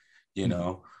vibe,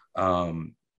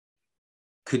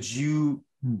 could you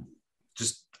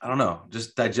just, I don't know,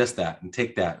 just digest that and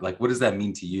take that? Like, what does that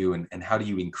mean to you? And how do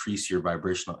you increase your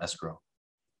vibrational escrow?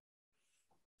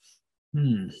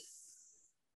 Well,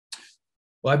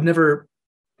 I've never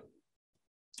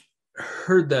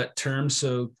heard that term.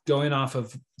 So going off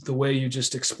of the way you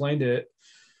just explained it,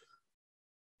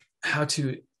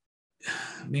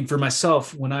 for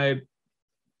myself, when I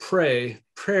pray,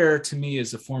 prayer to me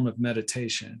is a form of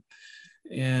meditation.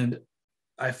 And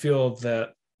I feel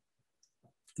that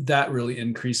really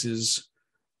increases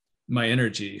my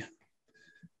energy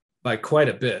by quite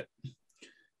a bit,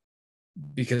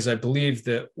 because I believe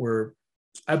that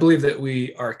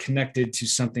we are connected to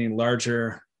something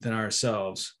larger than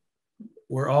ourselves.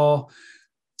 We're all,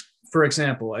 for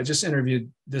example, I just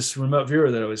interviewed this remote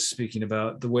viewer that I was speaking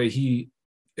about. The way he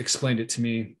explained it to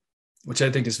me, which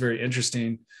I think is very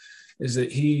interesting, is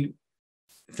that he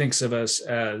thinks of us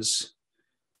as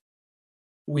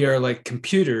we are like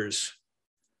computers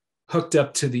hooked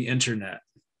up to the internet.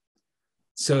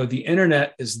 So the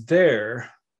internet is there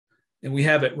and we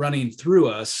have it running through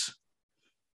us,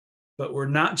 but we're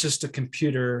not just a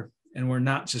computer and we're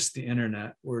not just the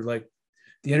internet. We're like,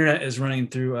 the internet is running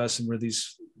through us and we're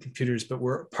these computers, but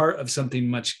we're part of something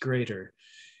much greater.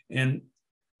 And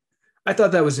I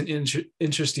thought that was an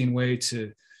interesting way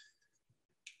to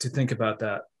think about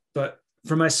that. But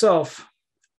for myself,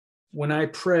 when I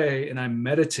pray and I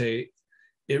meditate,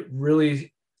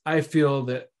 I feel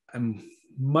that I'm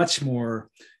much more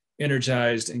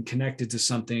energized and connected to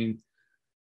something,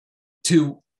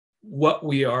 to what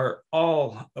we are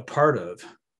all a part of,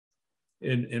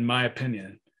 in my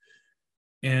opinion.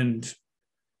 And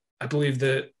I believe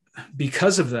that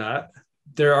because of that,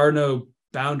 there are no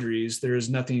boundaries. There is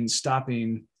nothing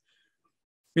stopping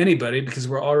anybody, because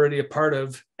we're already a part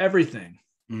of everything.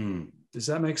 Does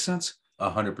that make sense?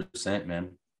 100%,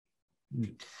 man.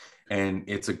 And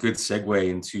it's a good segue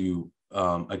into,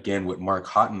 again, what Mark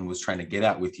Houghton was trying to get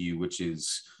at with you, which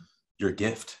is your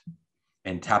gift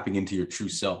and tapping into your true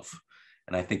self.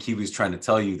 And I think he was trying to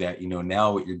tell you that,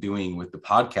 now what you're doing with the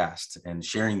podcast and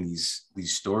sharing these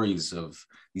stories of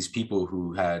these people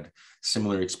who had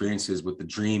similar experiences with the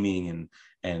dreaming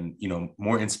and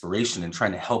more inspiration, and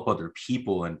trying to help other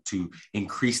people and to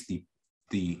increase the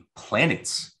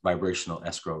planet's vibrational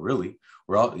escrow. Really,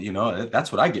 we're all,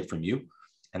 that's what I get from you.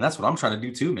 And that's what I'm trying to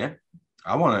do too, man.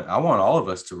 I want all of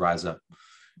us to rise up,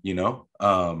 you know?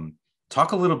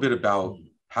 Talk a little bit about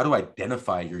how to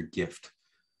identify your gift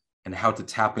and how to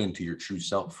tap into your true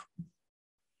self.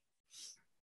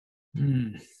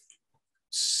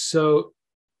 So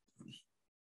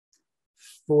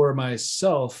for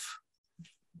myself,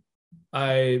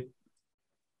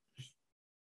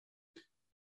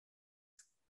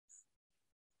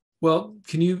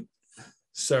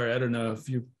 sorry, I don't know if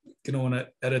you're going to want to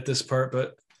edit this part,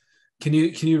 but can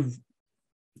you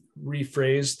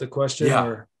rephrase the question?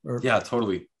 Yeah. Yeah,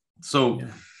 totally. So yeah.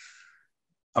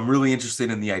 I'm really interested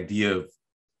in the idea of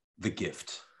the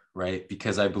gift, right?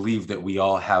 Because I believe that we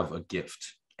all have a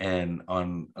gift. And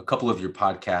on a couple of your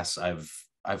podcasts,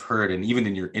 I've heard, and even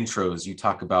in your intros, you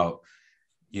talk about,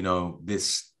 you know,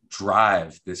 this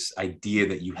drive, this idea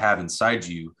that you have inside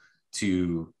you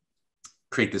to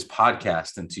create this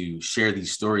podcast and to share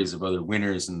these stories of other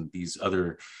winners and these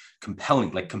other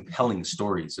compelling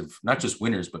stories of not just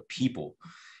winners, but people.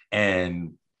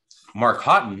 And Mark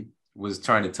Houghton was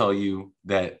trying to tell you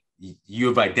that you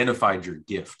have identified your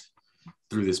gift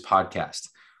through this podcast.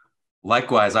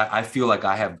 Likewise, I feel like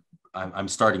I'm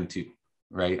starting to,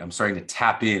 right? I'm starting to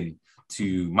tap in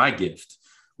to my gift,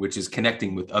 which is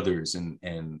connecting with others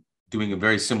and doing a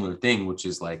very similar thing, which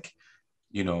is like,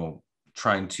 you know,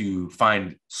 trying to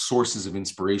find sources of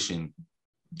inspiration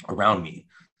around me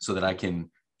so that I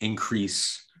can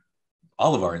increase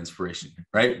all of our inspiration,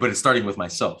 right? But it's starting with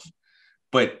myself.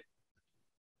 But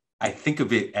I think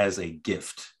of it as a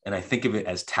gift, and I think of it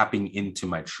as tapping into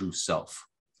my true self.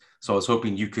 So I was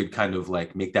hoping you could kind of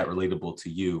like make that relatable to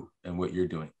you and what you're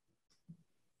doing.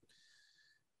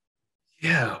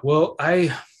 Yeah, well,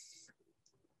 I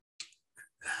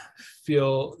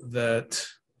feel that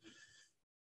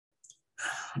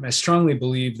I strongly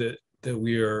believe that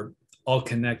we are all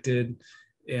connected,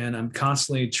 and I'm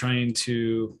constantly trying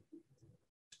to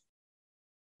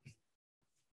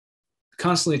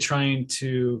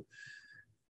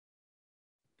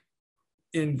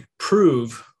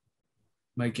improve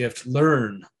my gift,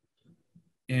 learn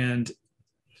and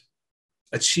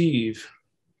achieve.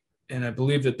 And I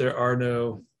believe that there are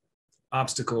no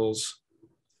obstacles.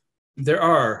 There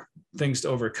are things to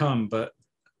overcome, but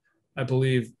I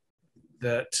believe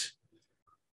that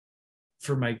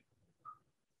for my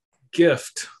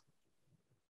gift,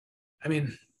 I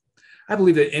mean, I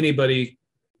believe that anybody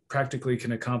practically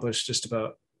can accomplish just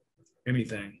about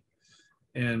anything.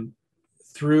 And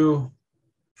through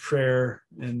prayer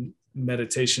and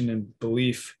meditation and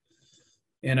belief,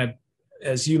 and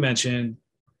as you mentioned,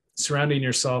 surrounding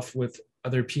yourself with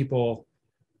other people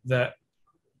that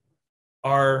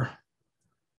are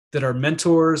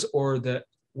mentors or that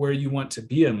where you want to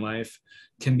be in life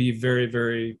can be very,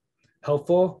 very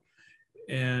helpful.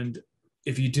 And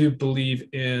if you do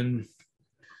believe in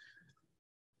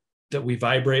that we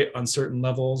vibrate on certain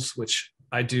levels, which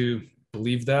I do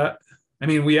believe that. I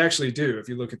mean, we actually do. If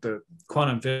you look at the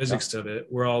quantum physics of it,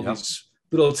 we're all these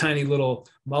little tiny little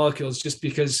molecules. Just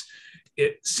because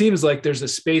it seems like there's a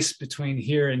space between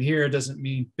here and here doesn't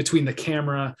mean between the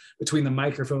camera, between the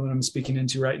microphone that I'm speaking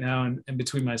into right now, and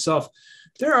between myself.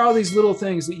 There are all these little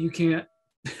things that you can't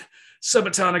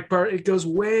subatomic part. It goes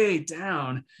way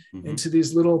down into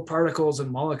these little particles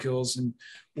and molecules. And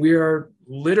we are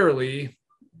literally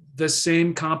the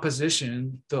same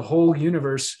composition, the whole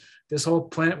universe, this whole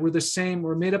planet,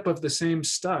 we're made up of the same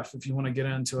stuff, if you want to get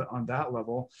into it on that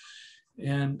level.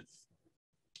 And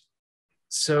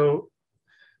so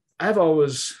I've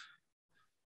always,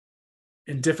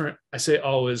 I say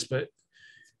always, but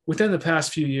within the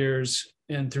past few years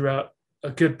and throughout a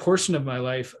good portion of my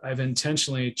life, I've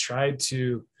intentionally tried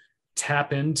to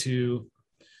tap into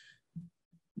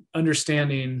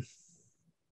understanding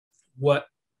what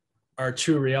our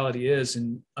true reality is,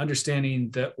 and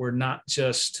understanding that we're not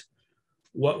just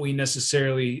what we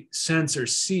necessarily sense or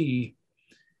see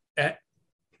at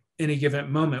any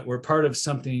given moment. We're part of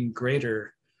something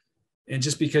greater. And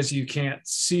just because you can't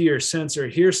see or sense or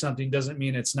hear something doesn't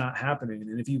mean it's not happening.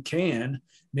 And if you can,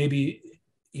 maybe,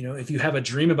 you know, if you have a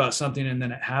dream about something and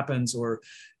then it happens, or,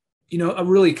 you know, a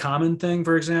really common thing,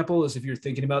 for example, is if you're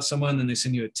thinking about someone and they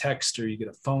send you a text or you get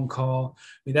a phone call.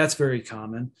 I mean, that's very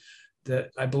common.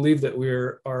 That I believe that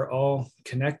are all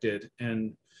connected.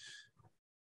 And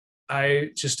I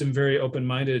just am very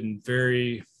open-minded and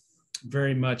very,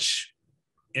 very much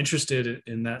interested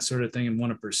in that sort of thing and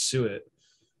want to pursue it.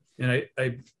 And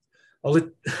I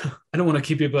don't want to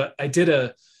keep you, but I did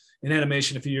an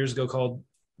animation a few years ago called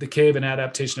The Cave, an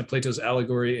adaptation of Plato's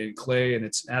allegory in clay. And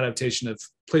it's an adaptation of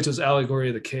Plato's allegory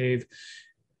of the cave.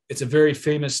 It's a very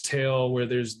famous tale where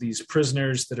there's these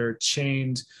prisoners that are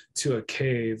chained to a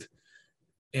cave.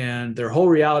 and their whole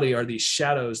reality are these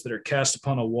shadows that are cast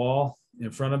upon a wall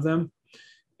in front of them.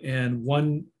 And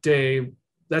one day,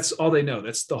 that's all they know.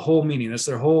 That's the whole meaning. That's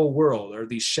their whole world, are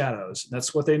these shadows.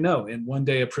 That's what they know. And one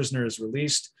day a prisoner is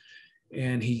released,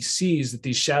 and he sees that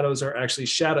these shadows are actually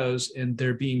shadows, and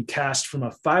they're being cast from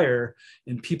a fire,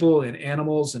 and people and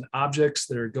animals and objects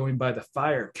that are going by the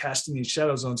fire, casting these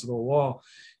shadows onto the wall.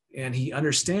 And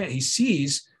he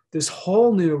sees this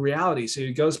whole new reality. So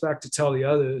he goes back to tell the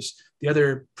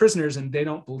other prisoners, and they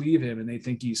don't believe him, and they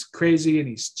think he's crazy and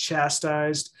he's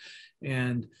chastised.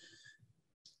 And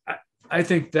I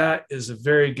think that is a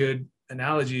very good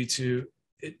analogy to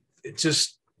it. It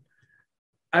just,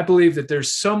 I believe that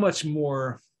there's so much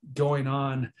more going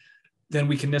on than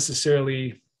we can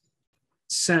necessarily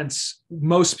sense,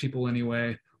 most people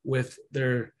anyway, with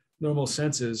their normal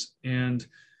senses. And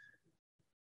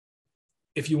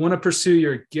if you want to pursue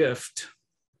your gift,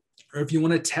 or if you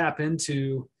want to tap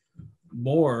into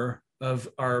more of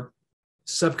your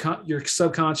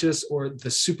subconscious or the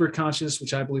superconscious,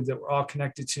 which I believe that we're all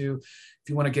connected to, if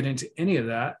you want to get into any of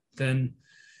that, then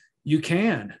you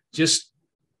can just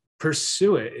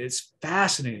pursue it. It's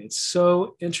fascinating. It's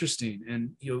so interesting.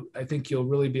 And I think you'll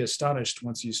really be astonished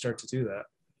once you start to do that.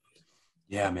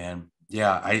 Yeah, man.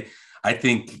 Yeah. I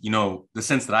think, the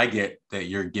sense that I get that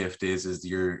your gift is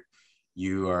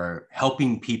you are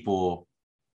helping people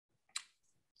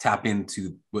tap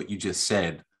into what you just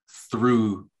said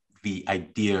through the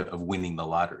idea of winning the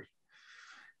lottery.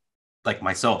 Like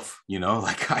myself,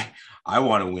 like I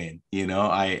want to win,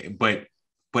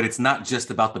 but it's not just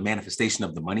about the manifestation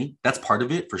of the money. That's part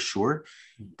of it for sure.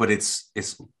 But it's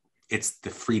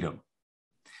the freedom.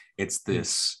 It's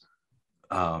this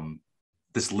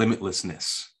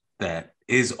limitlessness that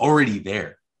is already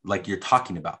there, like you're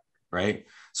talking about, right?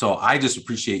 So I just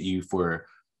appreciate you for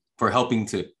helping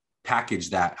to package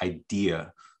that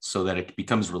idea so that it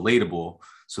becomes relatable,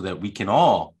 so that we can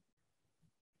all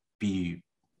be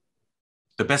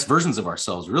the best versions of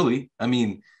ourselves, really. I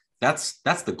mean, that's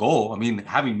the goal. I mean,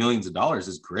 having millions of dollars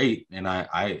is great, and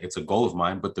it's a goal of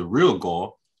mine, but the real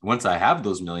goal, once I have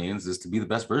those millions, is to be the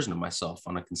best version of myself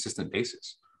on a consistent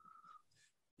basis.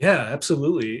 Yeah,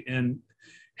 absolutely. And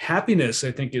happiness,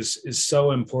 I think, is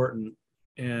so important.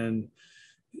 And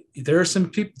there are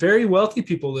some very wealthy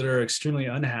people that are extremely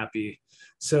unhappy.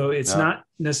 So it's not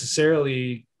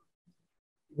necessarily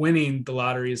winning the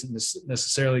lottery isn't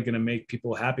necessarily going to make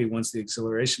people happy once the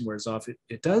exhilaration wears off.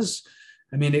 It does.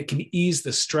 I mean, it can ease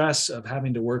the stress of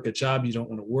having to work a job you don't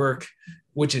want to work,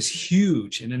 which is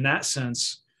huge. And in that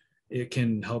sense, it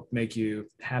can help make you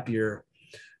happier,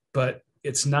 but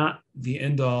it's not the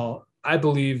end all. I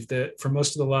believe that for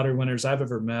most of the lottery winners I've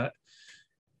ever met,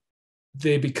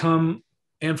 they become,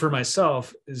 and for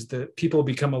myself, is that people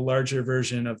become a larger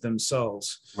version of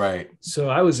themselves. Right. So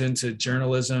I was into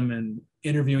journalism and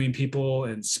interviewing people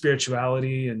and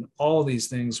spirituality and all these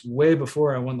things way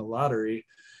before I won the lottery.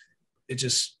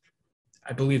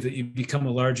 I believe that you become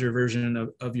a larger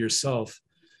version of yourself.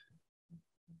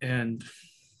 And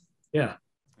yeah.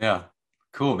 Yeah.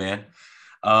 Cool, man.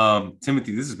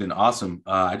 Timothy, this has been awesome.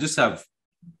 I just have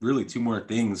really two more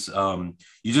things.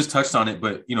 You just touched on it,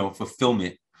 but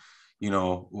fulfillment.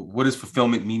 What does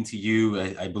fulfillment mean to you?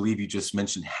 I believe you just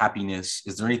mentioned happiness.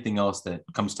 Is there anything else that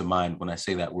comes to mind when I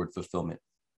say that word fulfillment?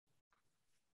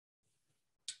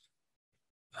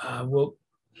 Well,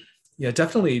 yeah,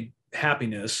 definitely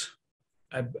happiness.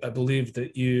 I believe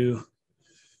that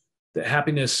that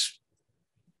happiness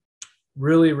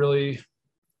really, really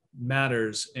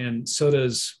matters. And so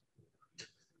does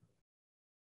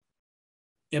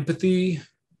empathy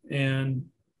and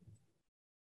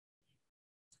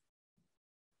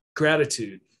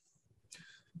gratitude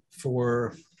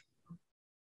for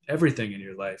everything in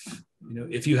your life.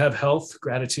 If you have health,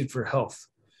 gratitude for health.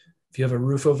 If you have a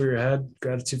roof over your head,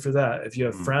 gratitude for that. If you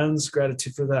have friends,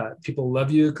 gratitude for that. People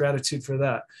love you, gratitude for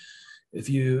that.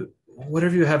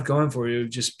 Whatever you have going for you,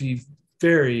 just be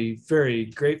very, very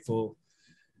grateful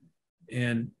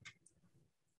and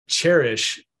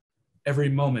cherish every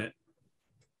moment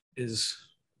is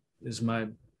my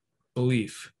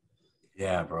belief.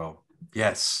 Yeah, bro.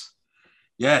 Yes.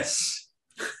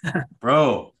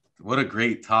 Bro, what a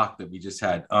great talk that we just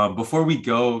had. Before we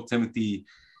go, Timothy,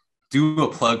 do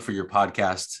a plug for your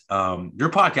podcast. Your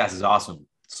podcast is awesome.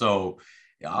 So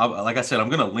like I said, I'm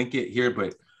going to link it here,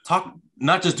 but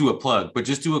not just do a plug, but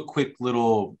just do a quick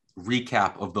little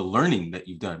recap of the learning that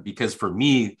you've done. Because for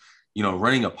me,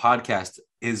 running a podcast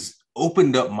is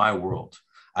opened up my world.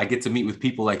 I get to meet with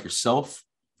people like yourself,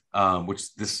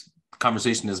 which this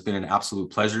conversation has been an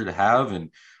absolute pleasure to have.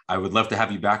 And I would love to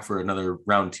have you back for another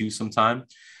round 2 sometime.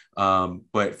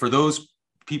 But for those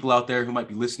people out there who might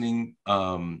be listening,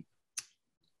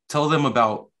 tell them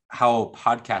about how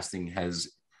podcasting has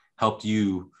helped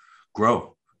you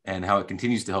grow and how it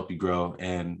continues to help you grow.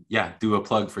 And yeah, do a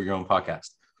plug for your own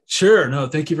podcast. Sure. No,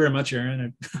 thank you very much,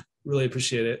 Aaron. I really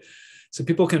appreciate it. So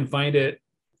people can find it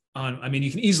on, I mean, you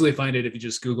can easily find it if you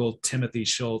just Google Timothy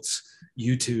Schultz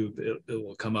YouTube, it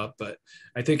will come up, but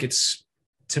I think it's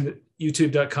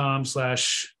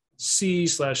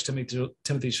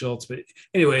youtube.com/C/Timothy Schultz. But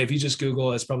anyway, if you just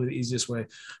Google, that's probably the easiest way.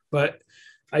 But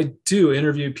I do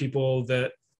interview people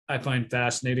that I find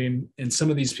fascinating. And some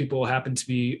of these people happen to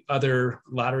be other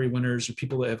lottery winners or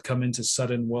people that have come into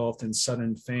sudden wealth and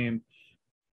sudden fame,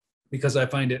 because I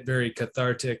find it very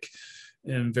cathartic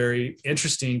and very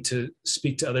interesting to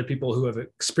speak to other people who have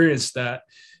experienced that.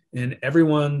 And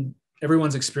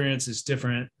everyone's experience is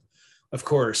different, of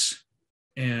course.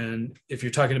 And if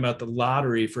you're talking about the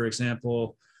lottery, for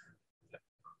example,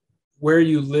 where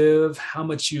you live, how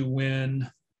much you win,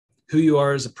 who you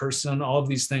are as a person, all of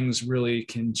these things really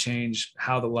can change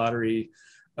how the lottery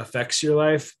affects your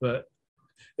life. But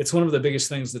it's one of the biggest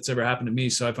things that's ever happened to me.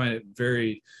 So I find it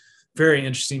very, very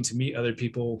interesting to meet other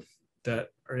people that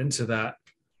are into that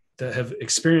have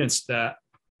experienced that.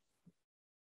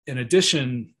 In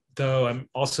addition, though, I'm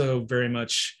also very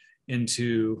much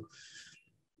into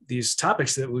these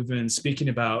topics that we've been speaking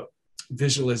about: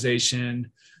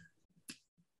 visualization,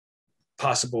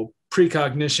 possible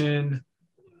precognition.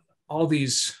 All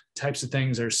these types of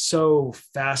things are so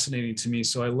fascinating to me.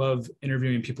 So I love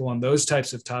interviewing people on those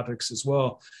types of topics as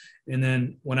well. And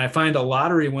then when I find a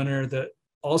lottery winner that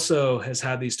also has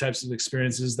had these types of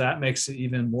experiences, that makes it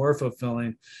even more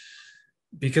fulfilling,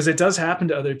 because it does happen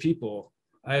to other people.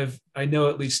 I know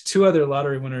at least 2 other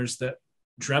lottery winners that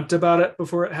dreamt about it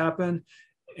before it happened,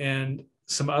 and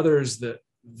some others that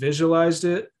visualized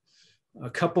it, a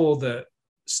couple that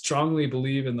strongly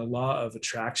believe in the law of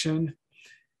attraction,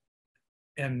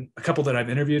 and a couple that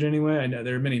I've interviewed anyway. I know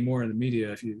there are many more in the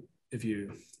media if you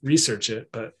research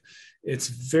it, but it's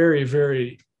very,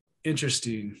 very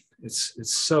interesting. It's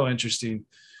so interesting.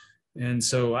 And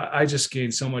so I just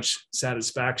gained so much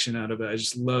satisfaction out of it. I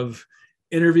just love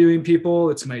interviewing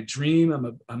people. It's my dream.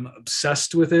 I'm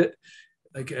obsessed with it.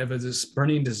 Like I have this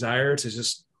burning desire to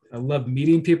just, I love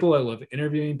meeting people. I love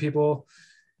interviewing people,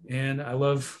 and I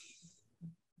love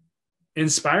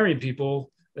inspiring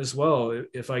people as well,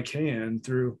 if I can,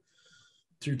 through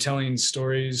telling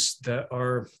stories that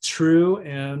are true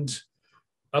and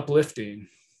uplifting,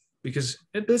 because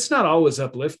it's not always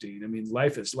uplifting. I mean,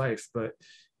 life is life, but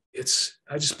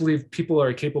I just believe people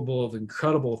are capable of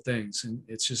incredible things. And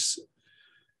it's just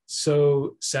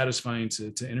so satisfying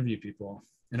to interview people.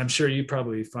 And I'm sure you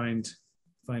probably find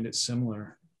it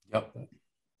similar.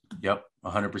 Yep.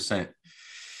 100%.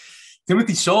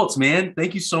 Timothy Schultz, man,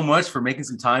 thank you so much for making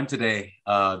some time today.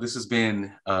 This has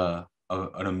been an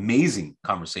amazing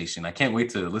conversation. I can't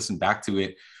wait to listen back to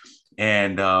it.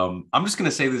 And I'm just going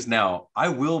to say this now. I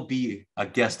will be a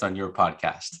guest on your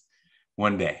podcast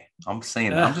one day. I'm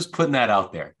saying I'm just putting that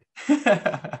out there.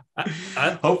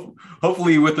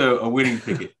 Hopefully with a winning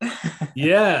ticket.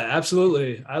 Yeah,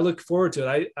 absolutely. I look forward to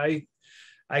it.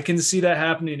 I can see that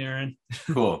happening, Aaron.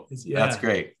 Cool. Yeah, that's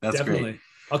great. That's definitely great.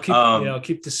 I'll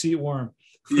keep the seat warm.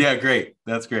 Yeah, great.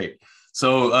 That's great.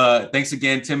 So thanks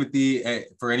again, Timothy.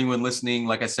 For anyone listening,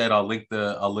 like I said, I'll link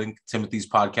Timothy's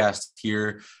podcast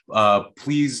here.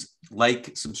 Please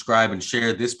like, subscribe, and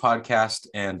share this podcast.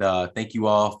 And thank you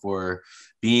all for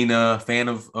being a fan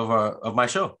of my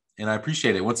show. And I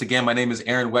appreciate it. Once again, my name is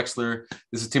Aaron Wexler.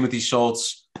 This is Timothy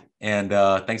Schultz. And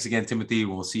thanks again, Timothy.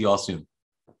 We'll see you all soon.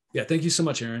 Yeah, thank you so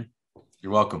much, Aaron.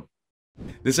 You're welcome.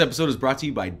 This episode is brought to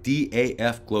you by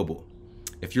DAF Global.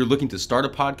 If you're looking to start a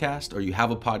podcast, or you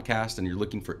have a podcast and you're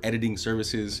looking for editing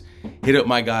services, hit up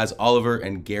my guys Oliver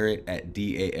and Garrett at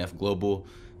DAF Global.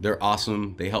 They're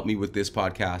awesome. They help me with this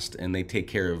podcast, and they take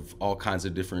care of all kinds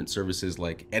of different services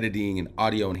like editing and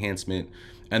audio enhancement,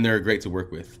 and they're great to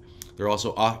work with. They're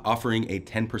also offering a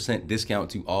 10% discount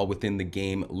to all Within the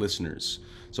Game listeners.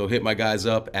 So hit my guys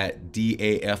up at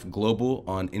DAF Global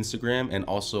on Instagram, and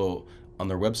also on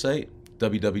their website,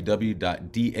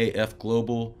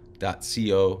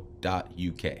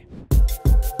 www.dafglobal.co.uk.